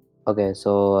 Okay,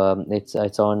 so it's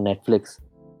on Netflix.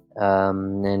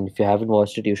 And if you haven't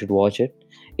watched it, you should watch it.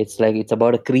 It's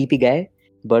about a creepy guy,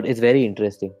 but it's very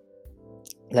interesting.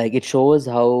 Like it shows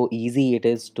how easy it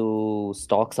is to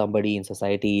stalk somebody in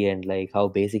society and like how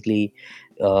basically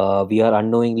we are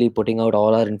unknowingly putting out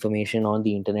all our information on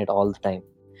the internet all the time.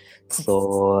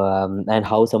 So and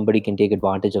how somebody can take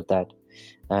advantage of that,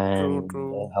 and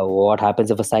True. What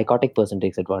happens if a psychotic person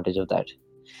takes advantage of that.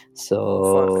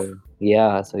 So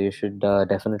yeah, so you should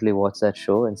definitely watch that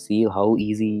show and see how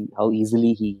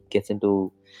easily he gets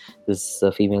into this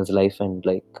female's life and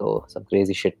like some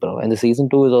crazy shit, bro. And the season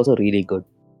 2 is also really good.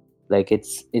 Like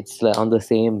it's like on the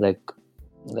same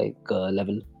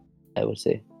level, I would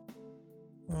say.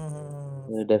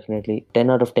 Definitely 10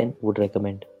 out of 10 would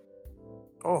recommend.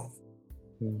 Oh.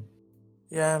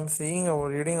 Yeah, I'm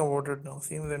reading about it now.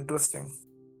 Seems interesting.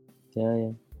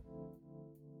 Yeah.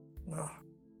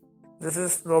 This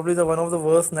is probably one of the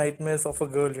worst nightmares of a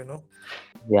girl,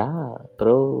 Yeah,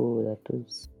 bro, that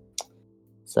is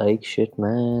psych shit,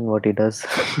 man. What he does.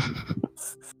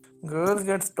 Girls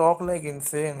get stalked like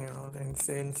insane,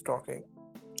 insane stalking.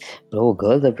 Bro,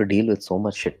 girls have to deal with so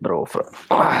much shit, bro.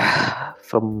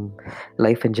 From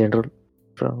life in general.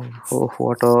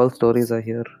 What all stories are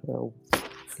here.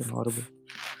 Horrible.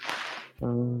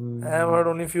 I have heard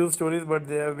only few stories, but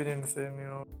they have been insane,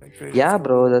 like crazy Yeah,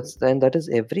 stories. bro. That is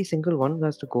every single one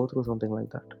has to go through something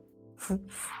like that.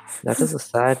 That is the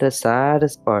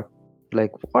saddest part.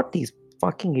 Like, what, these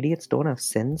fucking idiots don't have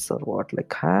sense or what?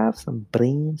 Like, have some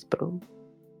brains, bro.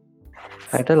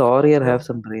 I tell Orier have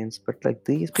some brains, but like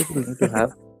these people need to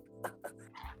have.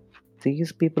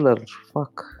 These people are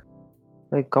fuck.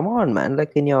 Like, come on, man.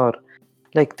 Like in your,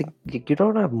 you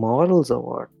don't have morals or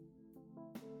what?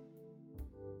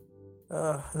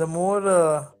 The more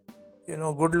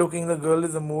good looking the girl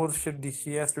is, the more shit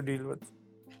she has to deal with.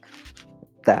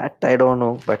 That I don't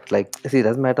know, but like, see, it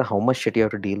doesn't matter how much shit you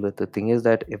have to deal with. The thing is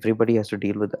that everybody has to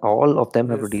deal with. All of them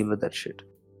have to deal with that shit.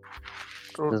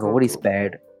 There's nobody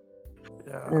spared.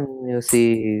 Yeah. And you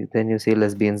see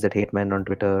lesbians that hate men on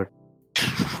Twitter.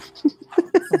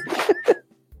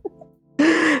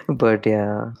 But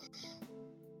yeah,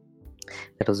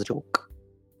 that was a joke.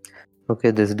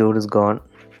 Okay, this dude is gone.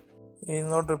 He's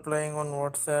not replying on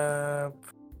WhatsApp.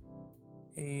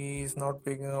 He's not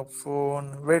picking up phone.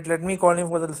 Wait, let me call him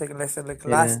for the second lesson, like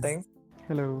Yeah. last time.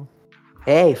 Hello.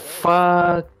 Hey,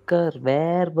 fucker,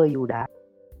 where were you, dad?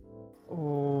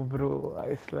 Oh, bro,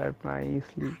 I slept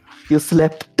nicely. You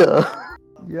slept.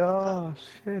 Yeah,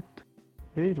 shit.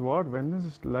 Wait, what? When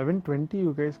is 11:20?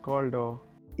 You guys called?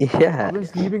 Yeah, I've been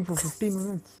sleeping for 15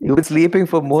 minutes. you've been sleeping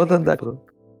for more than that, bro.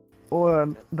 Oh,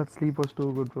 that sleep was too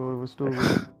good, bro. It was too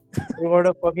good. You got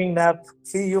a fucking nap.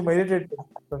 See, you meditated.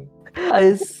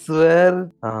 I swear.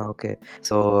 Okay.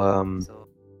 So,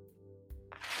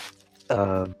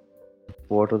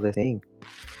 what was I saying?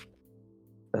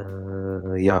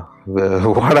 Yeah.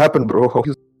 What happened, bro? How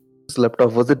you slept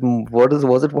off? Was it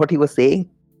what he was saying?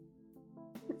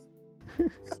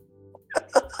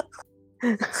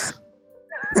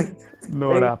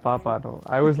 No, da, Papa, no.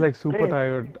 I was like super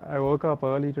tired. I woke up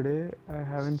early today. I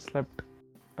haven't slept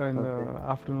in the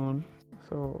afternoon.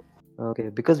 So, Okay,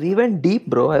 because we went deep,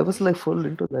 bro. I was like full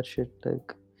into that shit.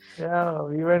 Like, Yeah,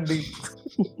 we went deep.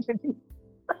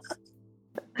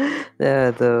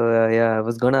 yeah. I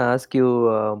was gonna ask you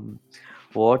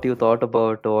what you thought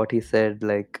about what he said,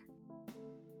 like,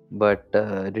 but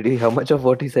did you? How much of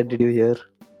what he said did you hear?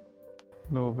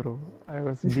 no, bro. I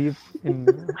was deep in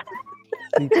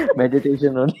sleep.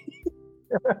 Meditation only.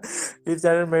 He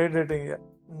started meditating. Yeah.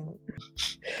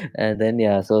 And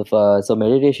then so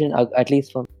meditation, at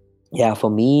least for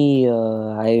me,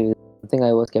 I think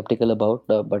I was skeptical about,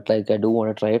 but like I do want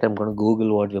to try it. I'm gonna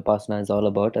Google what Vipassana is all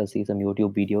about. I'll see some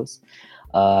YouTube videos.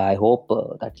 I hope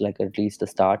that's like at least a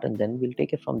start, and then we'll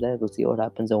take it from there. We'll see what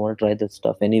happens. I want to try this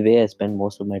stuff anyway. I spend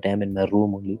most of my time in my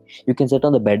room only. You can sit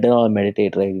on the bed and all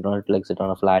meditate, right? You don't have to like sit on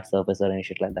a flat surface or any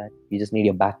shit like that. You just need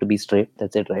your back to be straight.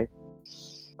 That's it, right?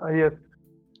 Yes.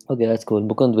 Okay, that's cool.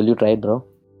 Mukund, will you try it, bro?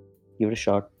 Give it a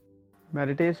shot.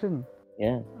 Meditation.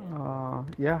 Yeah.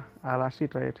 Yeah, I'll actually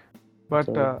try it. But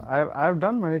So- I've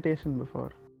done meditation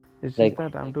before. It's Like-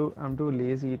 just that I'm too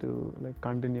lazy to like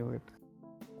continue it.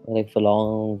 Like for a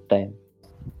long time.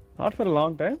 Not for a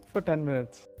long time, for 10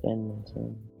 minutes. 10 minutes.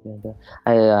 Yeah.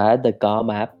 I had the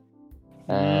Calm app.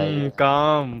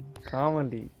 Calm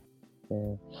only.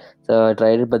 Yeah. So I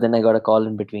tried it, but then I got a call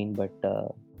in between. But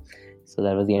so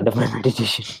that was the end of my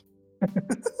meditation.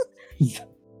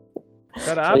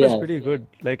 That app is yeah. pretty good.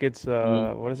 Like it's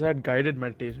what is that? Guided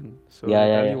meditation. So Yeah,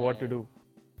 they yeah, tell yeah. you what to do.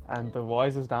 And the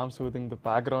voice is damn soothing. The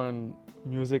background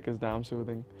music is damn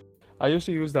soothing. I used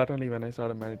to use that only when I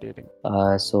started meditating.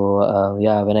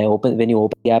 Yeah, when you open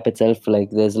the app itself, like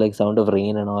there's like sound of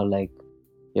rain and all. Like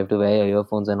you have to wear your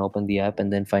earphones and open the app,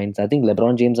 and then find. I think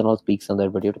LeBron James and all speaks on that,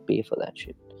 but you have to pay for that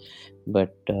shit.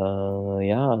 But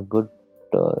yeah, good.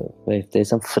 If there's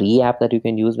some free app that you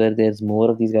can use where there's more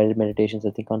of these guided meditations, I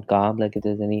think on Calm, like if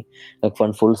there's any like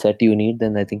one full set you need,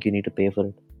 then I think you need to pay for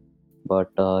it.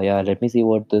 But yeah, let me see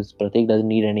what this Pratik doesn't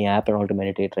need any app and all to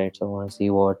meditate, right? So I want to see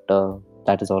what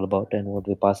that is all about and what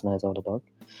Vipassana is all about.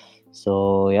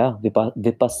 So yeah,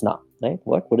 Vipassana, right?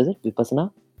 What is it?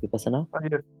 Vipassana? Yes.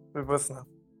 Vipassana.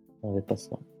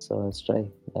 Vipassana. So let's try.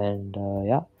 And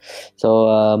yeah. So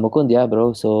Mukund, yeah,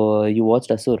 bro. So you watched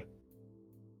Asur?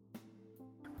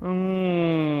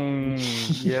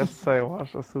 Yes, I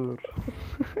watched Asur.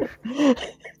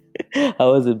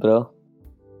 How was it, bro?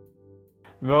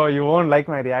 No, you won't like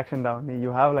my reaction, Downey.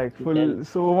 You have like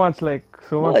so much No, it's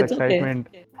okay. excitement.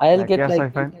 I'll Like, get yes, I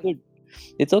like find- it's good.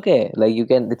 It's okay. Like you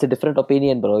can. It's a different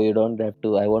opinion, bro. You don't have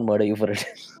to. I won't murder you for it.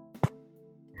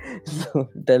 So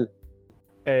tell.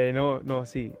 Hey, no.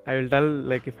 See, I will tell.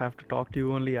 Like, if I have to talk to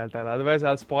you only, I'll tell. Otherwise,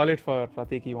 I'll spoil it for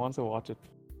Pratik. He wants to watch it.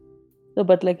 No,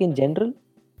 but like in general,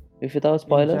 if without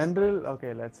spoilers, In general,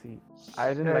 okay. Let's see. I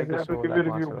didn't Yeah, like you the have to show give that the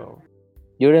much. review. Though.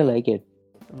 you didn't like it.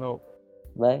 No,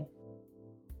 Why?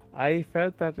 I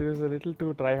felt that it was a little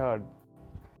too try hard.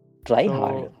 Try So,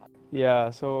 hard. Yeah.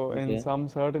 So Okay. in some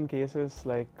certain cases,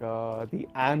 like the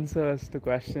answers to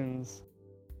questions,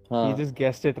 Huh. he just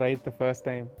guessed it right the first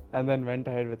time and then went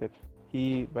ahead with it.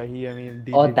 By he, I mean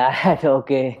DJ. Oh, that.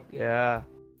 Okay. Yeah.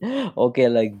 Okay,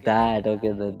 like that.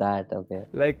 Okay, that. Okay.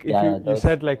 Like if Yeah, you those-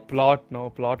 said like plot, no,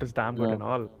 plot is damn good No. and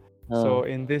all. Huh. So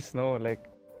in this, no, like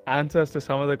answers to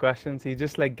some of the questions, he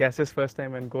just like guesses first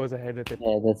time and goes ahead with it.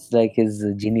 Yeah, that's like his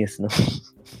genius, no?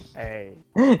 Hey.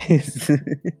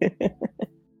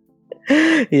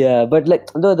 Yeah, but like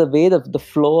no, the way the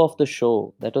flow of the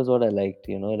show, that was what I liked.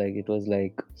 Like it was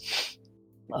like,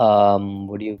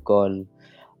 what do you call?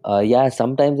 Yeah,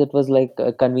 sometimes it was like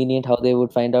convenient how they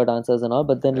would find out answers and all,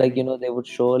 but then like they would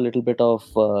show a little bit of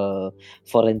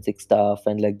forensic stuff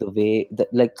and like the way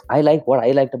like what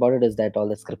I liked about it is that all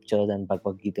the scriptures and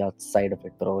Bhagavad Gita side of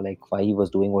it, bro. Like why he was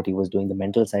doing what he was doing, the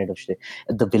mental side of shit,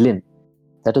 the villain.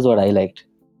 That is what I liked.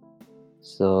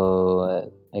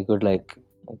 So I could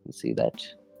see that.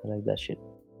 I like that shit.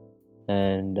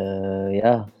 And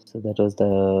yeah, so that was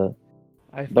the.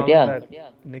 I But found yeah, that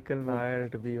Nikhil Nair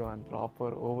to be one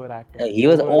proper overactor. he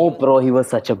was bro, he was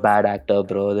such a bad actor,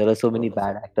 bro. There are so many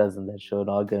bad actors in that show.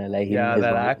 Not gonna lie, him. Yeah, His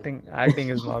that wife. acting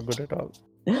is not good at all.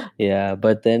 Yeah,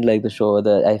 but then like the show,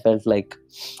 I felt like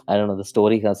I don't know, the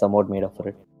story has somewhat made up for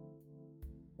it.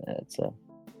 It's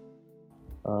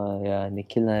yeah,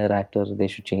 Nikhil Nair actor. They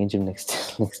should change him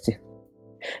next year,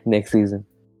 next season.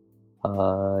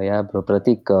 Yeah, bro,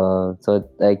 Pratik. So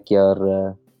like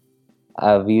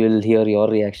we will hear your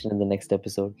reaction in the next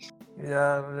episode.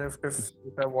 Yeah, if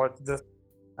I watch this,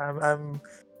 I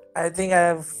think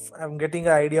I'm getting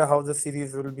an idea how the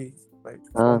series will be, like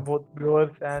from both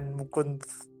viewers and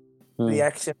Mukund's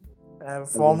reaction. I have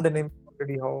formed an image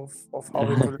already of how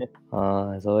it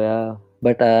will. So yeah,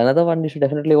 but another one you should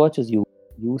definitely watch is You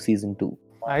season 2.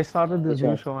 I started this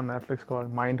new show on Netflix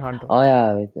called Mindhunter. Oh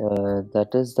yeah,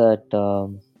 that is that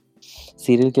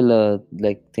serial killer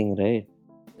like thing, right?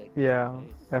 Yeah,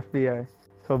 FBI.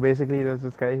 So basically, there's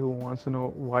this guy who wants to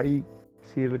know why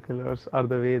serial killers are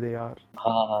the way they are.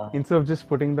 Instead of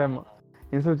just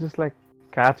like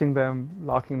catching them,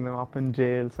 locking them up in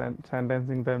jails and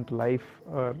sentencing them to life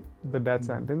or the death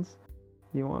sentence,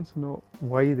 he wants to know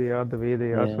why they are the way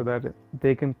they are so that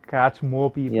they can catch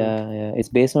more people. Yeah. It's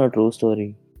based on a true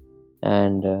story.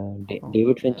 And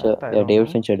David Fincher,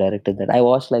 Fincher directed that. I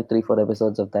watched like 3-4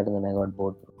 episodes of that and then I got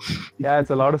bored. Yeah,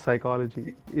 it's a lot of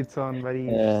psychology. It's on very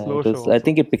slow show. I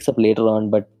think it picks up later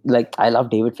on, but like I love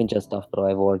David Fincher stuff,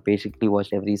 bro. I've basically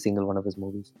watched every single one of his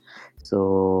movies.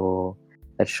 So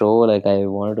that show, like I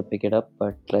wanted to pick it up,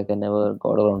 but like I never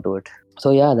got around to it.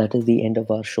 So yeah, that is the end of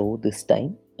our show this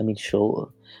time. I mean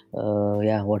show.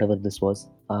 Yeah, whatever this was,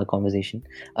 our conversation.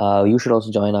 You should also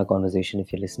join our conversation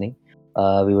if you're listening.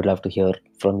 We would love to hear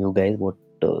from you guys what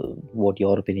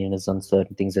your opinion is on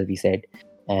certain things that we said,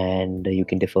 and you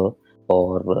can differ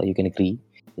or you can agree.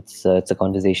 It's a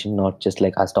conversation, not just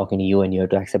like us talking to you and you have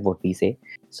to accept what we say.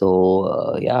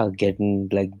 So yeah,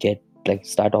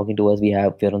 start talking to us.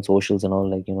 We're on socials and all,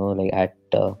 like at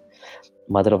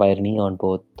Mother of Irony on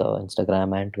both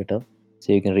Instagram and Twitter.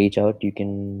 So you can reach out. You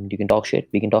can talk shit.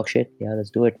 We can talk shit. Yeah,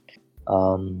 let's do it.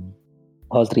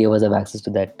 All three of us have access to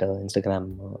that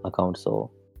Instagram account. So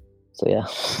yeah.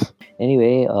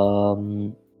 Anyway,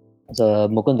 so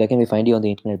Mukund, where can we find you on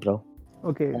the internet, bro?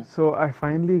 Okay, so I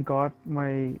finally got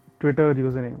my Twitter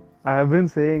username. I have been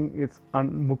saying it's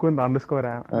Mukund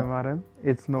 _MRM.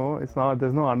 It's not.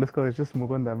 There's no underscore. It's just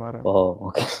Mukund MRM. Oh,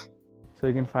 okay. So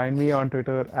you can find me on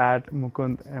Twitter at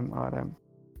Mukund MRM.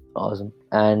 Awesome.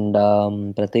 And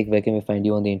Pratik, where can we find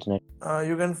you on the internet?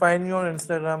 You can find me on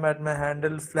Instagram at my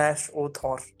handle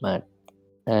 #FlashOthor. Matt.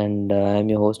 And I'm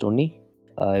your host Onni.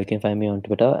 You can find me on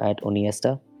Twitter at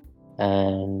Onniesta.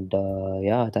 And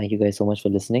yeah, thank you guys so much for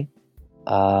listening.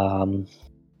 I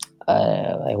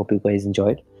hope you guys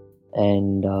enjoyed,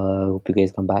 and hope you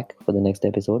guys come back for the next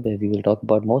episode where we will talk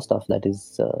about more stuff that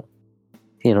is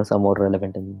somewhat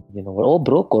relevant. And oh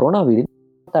bro, Corona, we didn't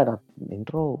put that up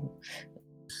intro.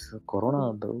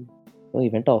 Corona, bro. Oh, he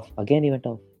went off again. He went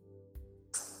off.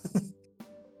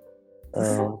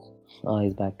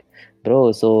 He's back,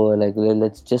 bro. So like,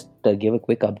 let's just give a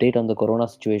quick update on the Corona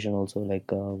situation. Also,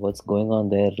 like, what's going on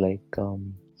there? Like, how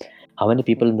many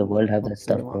people in the world have that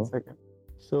stuff, bro?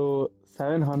 So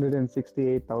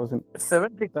 768,000.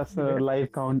 70. That's a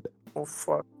live count. Oh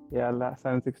fuck. Yeah,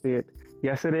 768.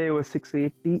 Yesterday it was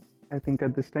 680, I think,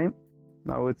 at this time.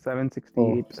 Now it's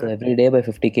 768. So every day by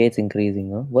 50k it's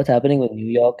increasing, huh? What's happening with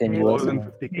New York and US?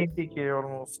 50k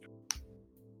almost.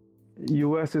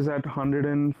 US is at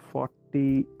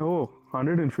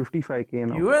 155k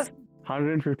now. US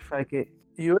 155k.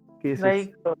 US cases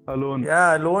like alone.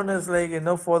 Yeah, alone is like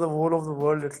enough for the whole of the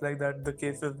world. It's like that. The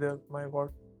cases there, my god.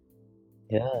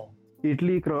 Yeah.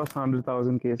 Italy crossed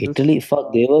 100,000 cases. Italy,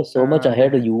 fuck, they were so much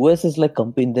ahead. The US is like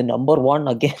in the number one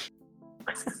again.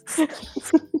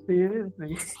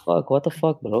 Seriously. Fuck, what the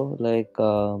fuck, bro? Like,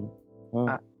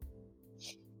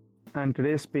 and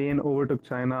today Spain overtook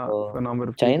China for a number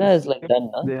of China cases. is like done,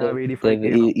 huh? They have 85k.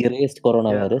 They've erased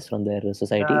coronavirus from their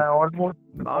society. Almost.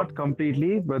 Not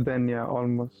completely, but then yeah,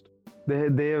 almost.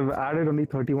 They have added only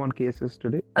 31 cases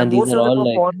today. And these are all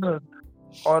like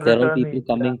there are people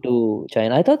coming to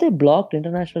China. I thought they blocked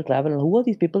international travel. Who are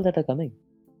these people that are coming?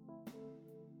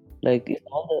 Like it's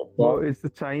all the Bro, it's the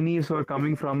Chinese who are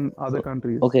coming from other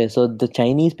countries. okay, so the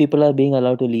Chinese people are being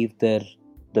allowed to leave the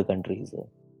countries,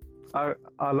 Are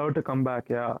allowed to come back.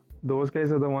 Yeah, those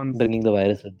guys are the ones bringing the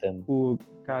virus with them. who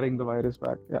carrying the virus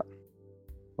back. Yeah.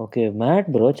 Okay,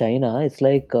 mad bro, China. It's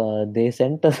like they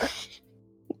sent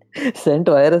sent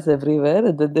virus everywhere,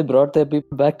 and then they brought their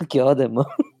people back to cure them.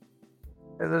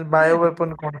 There's a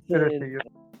bioweapon conspiracy.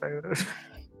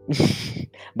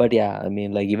 But yeah, I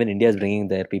mean, like even India is bringing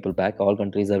their people back. All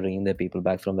countries are bringing their people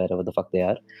back from wherever the fuck they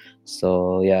are.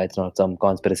 So yeah, it's not some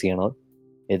conspiracy and all.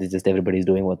 It is just everybody's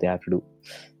doing what they have to do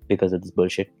because of this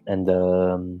bullshit. And the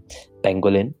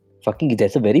pangolin, fucking,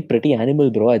 that's a very pretty animal,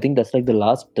 bro. I think that's like the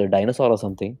last dinosaur or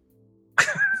something.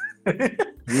 Have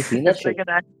you seen that It's shit?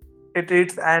 like it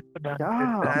eats ant. Yeah.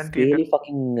 It's It's ant-eater. really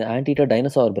fucking anteater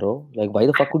dinosaur, bro. Like, why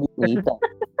the fuck would you eat that?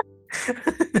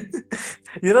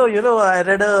 I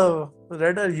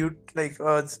read a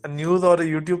news or a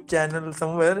YouTube channel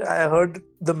somewhere. I heard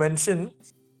the mention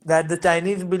that the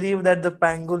Chinese believe that the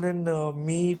pangolin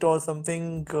meat or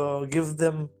something gives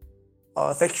them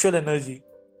sexual energy.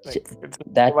 Like, it's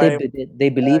That why they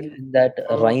believe in that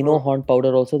rhino Oh. horn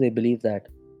powder also. They believe that,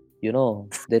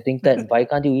 they think that why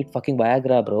can't you eat fucking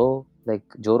Viagra, bro? Like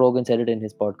Joe Rogan said it in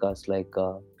his podcast. Like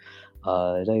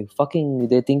fucking,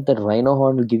 they think that rhino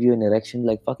horn will give you an erection.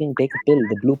 Like fucking take a pill.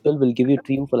 The blue pill will give you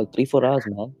to you for like 3-4 hours,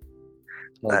 man.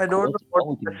 Like, I don't know what's wrong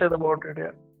what with to you? say about it.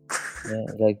 Yeah. Yeah,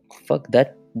 like fuck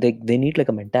that. They need like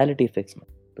a mentality fix, man.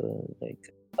 Like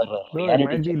a No, it reality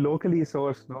might be check. locally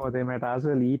sourced. No, they might as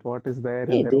well eat what is there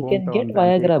Hey, in their they can get hometown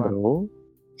than take Viagra, one. bro.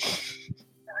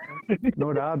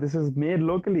 No, da, this is made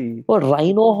locally. What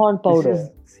rhino horn powder?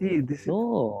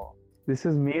 No, This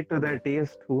is made to their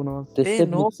taste. Who knows? they Hey, still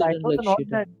no, mix it I in was like not shit.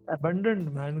 that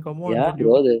abundant, man. Come on. Yeah, that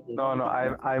bro. No,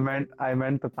 I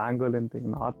meant the pangolin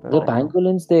thing, not The rhino.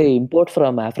 pangolins they import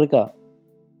from Africa.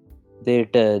 They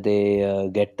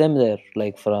get them there,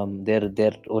 like from they're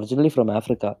originally from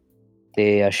Africa.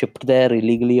 They are shipped there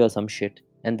illegally or some shit,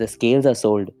 and the scales are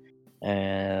sold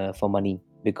for money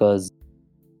because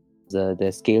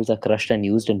the scales are crushed and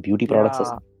used in beauty products. Or Yeah,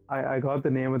 something. I got the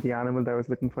name of the animal that I was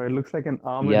looking for. It looks like an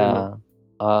armadillo,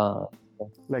 Yeah,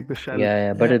 like the shell.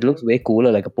 yeah, but Yeah. it looks way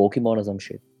cooler, like a Pokemon or some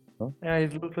shit. Yeah,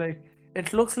 it looks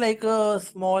like a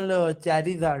small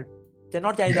Charizard.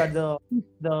 Not Charizard.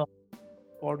 The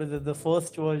what is it? The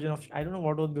first version of, I don't know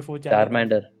what was before Charizard.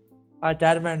 Charmander.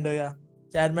 Charmander, yeah.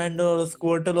 Charmander or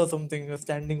Squirtle or something, a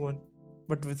standing one,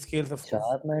 but with scales, of course.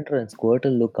 Charmander and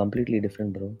Squirtle look completely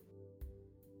different, bro.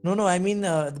 No, I mean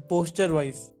the posture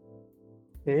wise.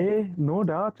 Hey, no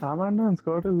doubt, Charmander and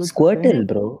Squirtle look the Squirtle, same.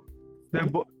 bro. They're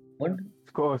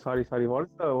What? Sorry.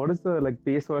 What is the like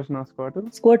base version of Squirtle?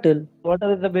 Squirtle. What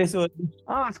is the base version?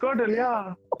 Squirtle,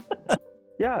 yeah.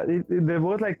 Yeah, they're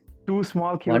both like two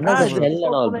small cute One has a animals. shell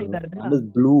and all, like bro. that, yeah. One is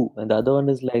blue, and the other one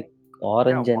is like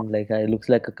orange Yeah, and like it looks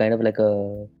like a kind of like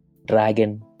a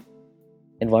dragon,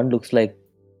 and one looks like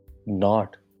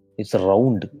not. It's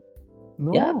round.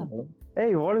 No. Yeah, bro.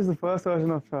 Hey, what is the first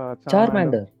version of Charmander.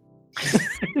 Charmander?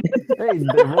 Hey,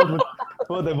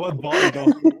 they're both bald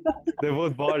though. They're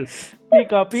both bald.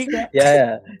 Pika.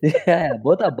 Yeah.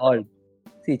 Both are bald.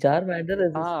 See, Charmander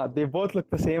is. They both look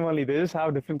the same only. They just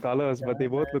have different colors, but they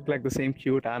both look like the same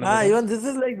cute animal. Even this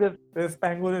is like this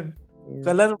pangolin.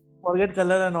 Color, forget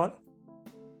color and all.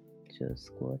 Just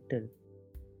Squirtle.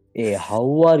 Hey,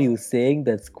 how are you saying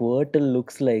that Squirtle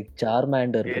looks like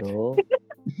Charmander, bro?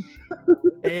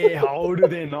 Hey, how do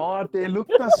they not? They look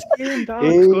the same, dog.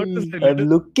 Hey, Squirtle's like I'm little,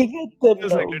 looking at them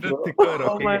just like now, little bro. thicker.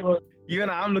 Oh my Okay, god. even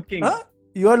I'm looking. Huh?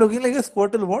 You are looking like a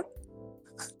Squirtle, what?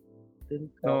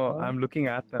 No, I'm looking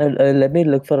at them. Let me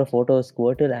look for a photo of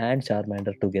Squirtle and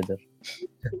Charmander together.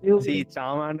 See,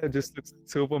 Charmander just looks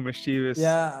super mischievous.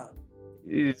 Yeah.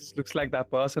 It just looks like that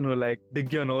person who like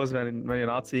dig your nose when you're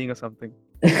not seeing or something.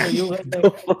 So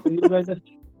you guys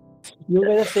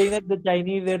are saying that the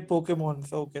Chinese ate Pokemon.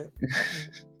 So okay.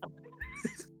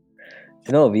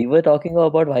 No, we were talking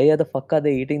about why the fuck are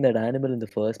they eating that animal in the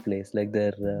first place? Like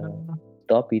they're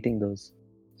stop eating those.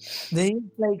 They eat,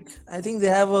 like, I think they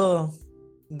have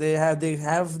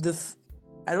this,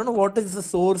 I don't know what is the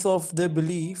source of their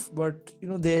belief, but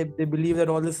they believe that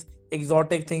all this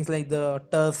exotic things like the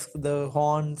tusks, the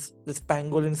horns, the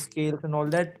pangolin scales and all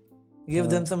that give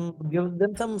them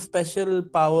some special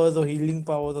powers or healing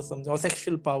powers or something, or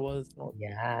sexual powers.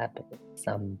 Yeah,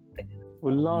 something.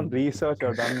 Full on research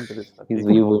you've done into this.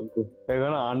 You're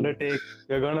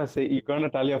You're gonna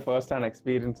tell your first-hand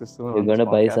experiences soon. You're on this gonna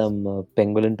buy podcast. some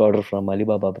pangolin powder from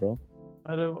Alibaba, bro.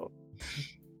 I don't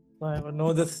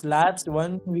know. This last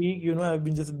 1 week, I've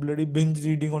been just bloody binge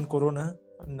reading on Corona.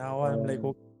 And now I'm like,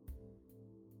 okay.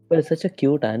 But it's such a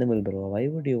cute animal, bro. Why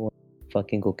would you want to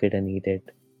fucking cook it and eat it?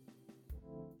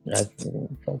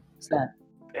 Sad.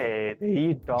 Hey, they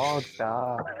eat dogs,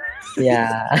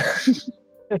 Yeah.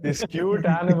 This cute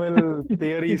animal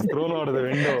theory is thrown out of the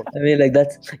window. I mean, like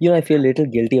that's I feel a little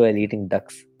guilty while eating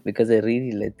ducks because I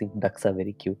really think ducks are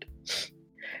very cute.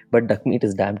 But duck meat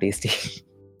is damn tasty.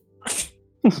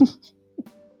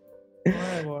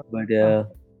 My God. But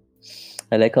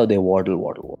I like how they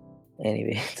waddle.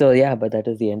 Anyway, so yeah, but that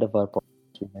is the end of our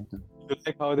podcast. You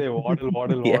like how they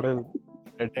waddle, Yeah. waddle.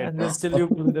 And then still you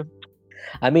kill them.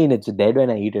 I mean, it's dead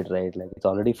when I eat it, right? Like it's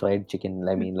already fried chicken.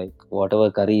 I mean, like whatever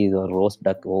curry is or roast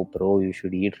duck. Oh, bro, you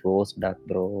should eat roast duck,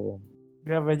 bro.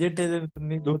 We are vegetarian.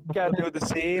 Look at you the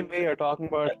same way you're talking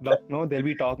about duck, no? They'll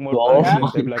be talking about Oh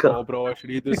pangolin. They'll be my like, God. oh, bro, I should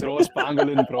eat this roast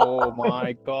pangolin, bro.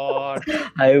 My God.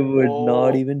 I would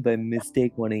not Oh. even by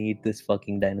mistake want to eat this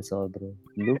fucking dinosaur, bro.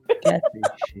 Look at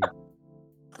this shit.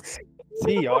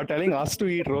 See, you're telling us to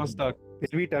eat roast duck.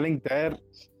 They'll be telling their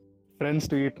friends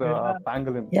to eat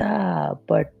pangolin. Yeah,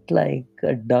 but like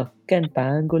a duck and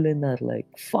pangolin are like,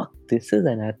 fuck, this is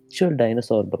an actual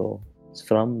dinosaur, bro. It's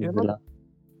from You know-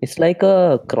 It's like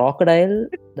a crocodile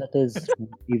that is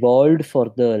evolved for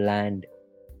the land.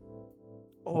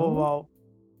 Oh wow.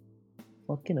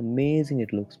 Fucking amazing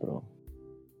it looks, bro.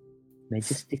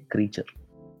 Majestic creature.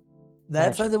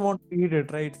 That's why they want to eat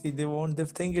it, right? See, they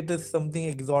think it is something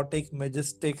exotic,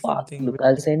 majestic, Fuck, something. look,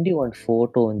 I'll send you one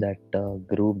photo in that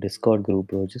Discord group,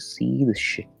 bro. Just see this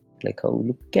shit. Like how,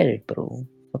 look at it, bro.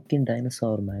 Fucking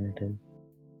dinosaur, man, it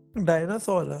is.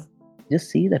 Dinosaur. Huh? Just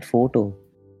see that photo.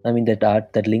 I mean,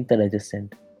 that link that I just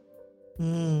sent.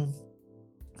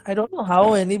 I don't know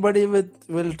how anybody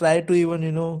will try to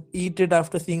even eat it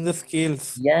after seeing the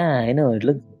scales. Yeah, I know. It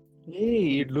looks.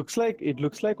 Hey, it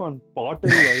looks like on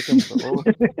pottery items, bro.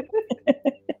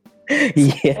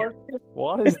 Yeah.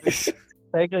 What is this?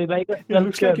 Like a It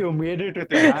looks like you made it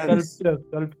with your hands.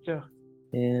 sculpture.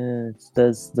 Yeah,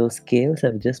 those scales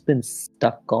have just been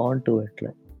stuck onto it.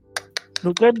 Like,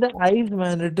 Look at the eyes,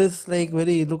 man. It is like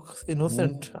looks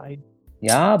innocent.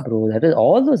 yeah, bro. That is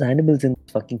all those animals in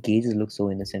fucking cages look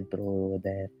so innocent, bro. Over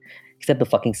there, except the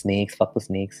fucking snakes. Fuck the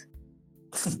snakes.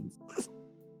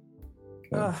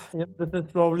 This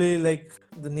is probably like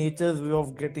the nature's way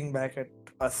of getting back at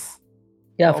us.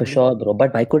 Yeah, for Probably. sure, bro.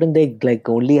 But why couldn't they like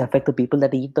only affect the people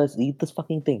that eat this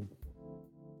fucking thing?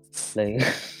 Like,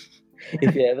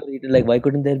 if you ever eat it, like, why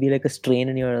couldn't there be like a strain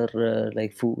in your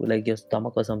like food, like your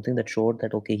stomach or something that showed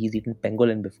that okay, he's eaten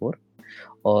pangolin before,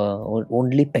 or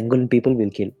only pangolin people will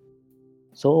kill.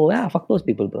 So yeah, fuck those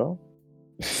people, bro.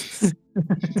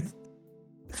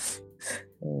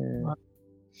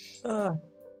 Ah,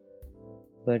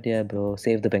 But yeah, bro,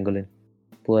 save the pangolin.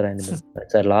 Poor animal.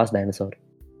 That's our last dinosaur.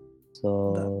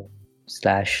 So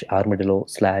slash armadillo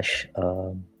slash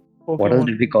what else Pokemon.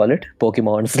 did we call it?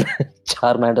 Pokemon slash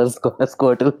Charmander,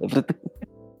 Squirtle, everything.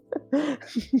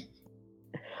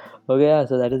 Okay, yeah.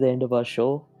 So that is the end of our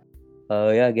show.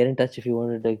 Yeah, get in touch if you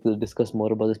want to discuss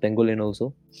more about this pangolin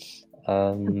also.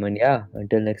 And yeah,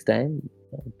 until next time,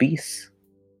 peace.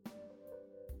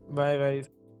 Bye, guys.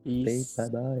 Peace. Bye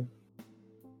bye.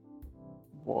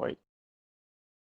 Boy.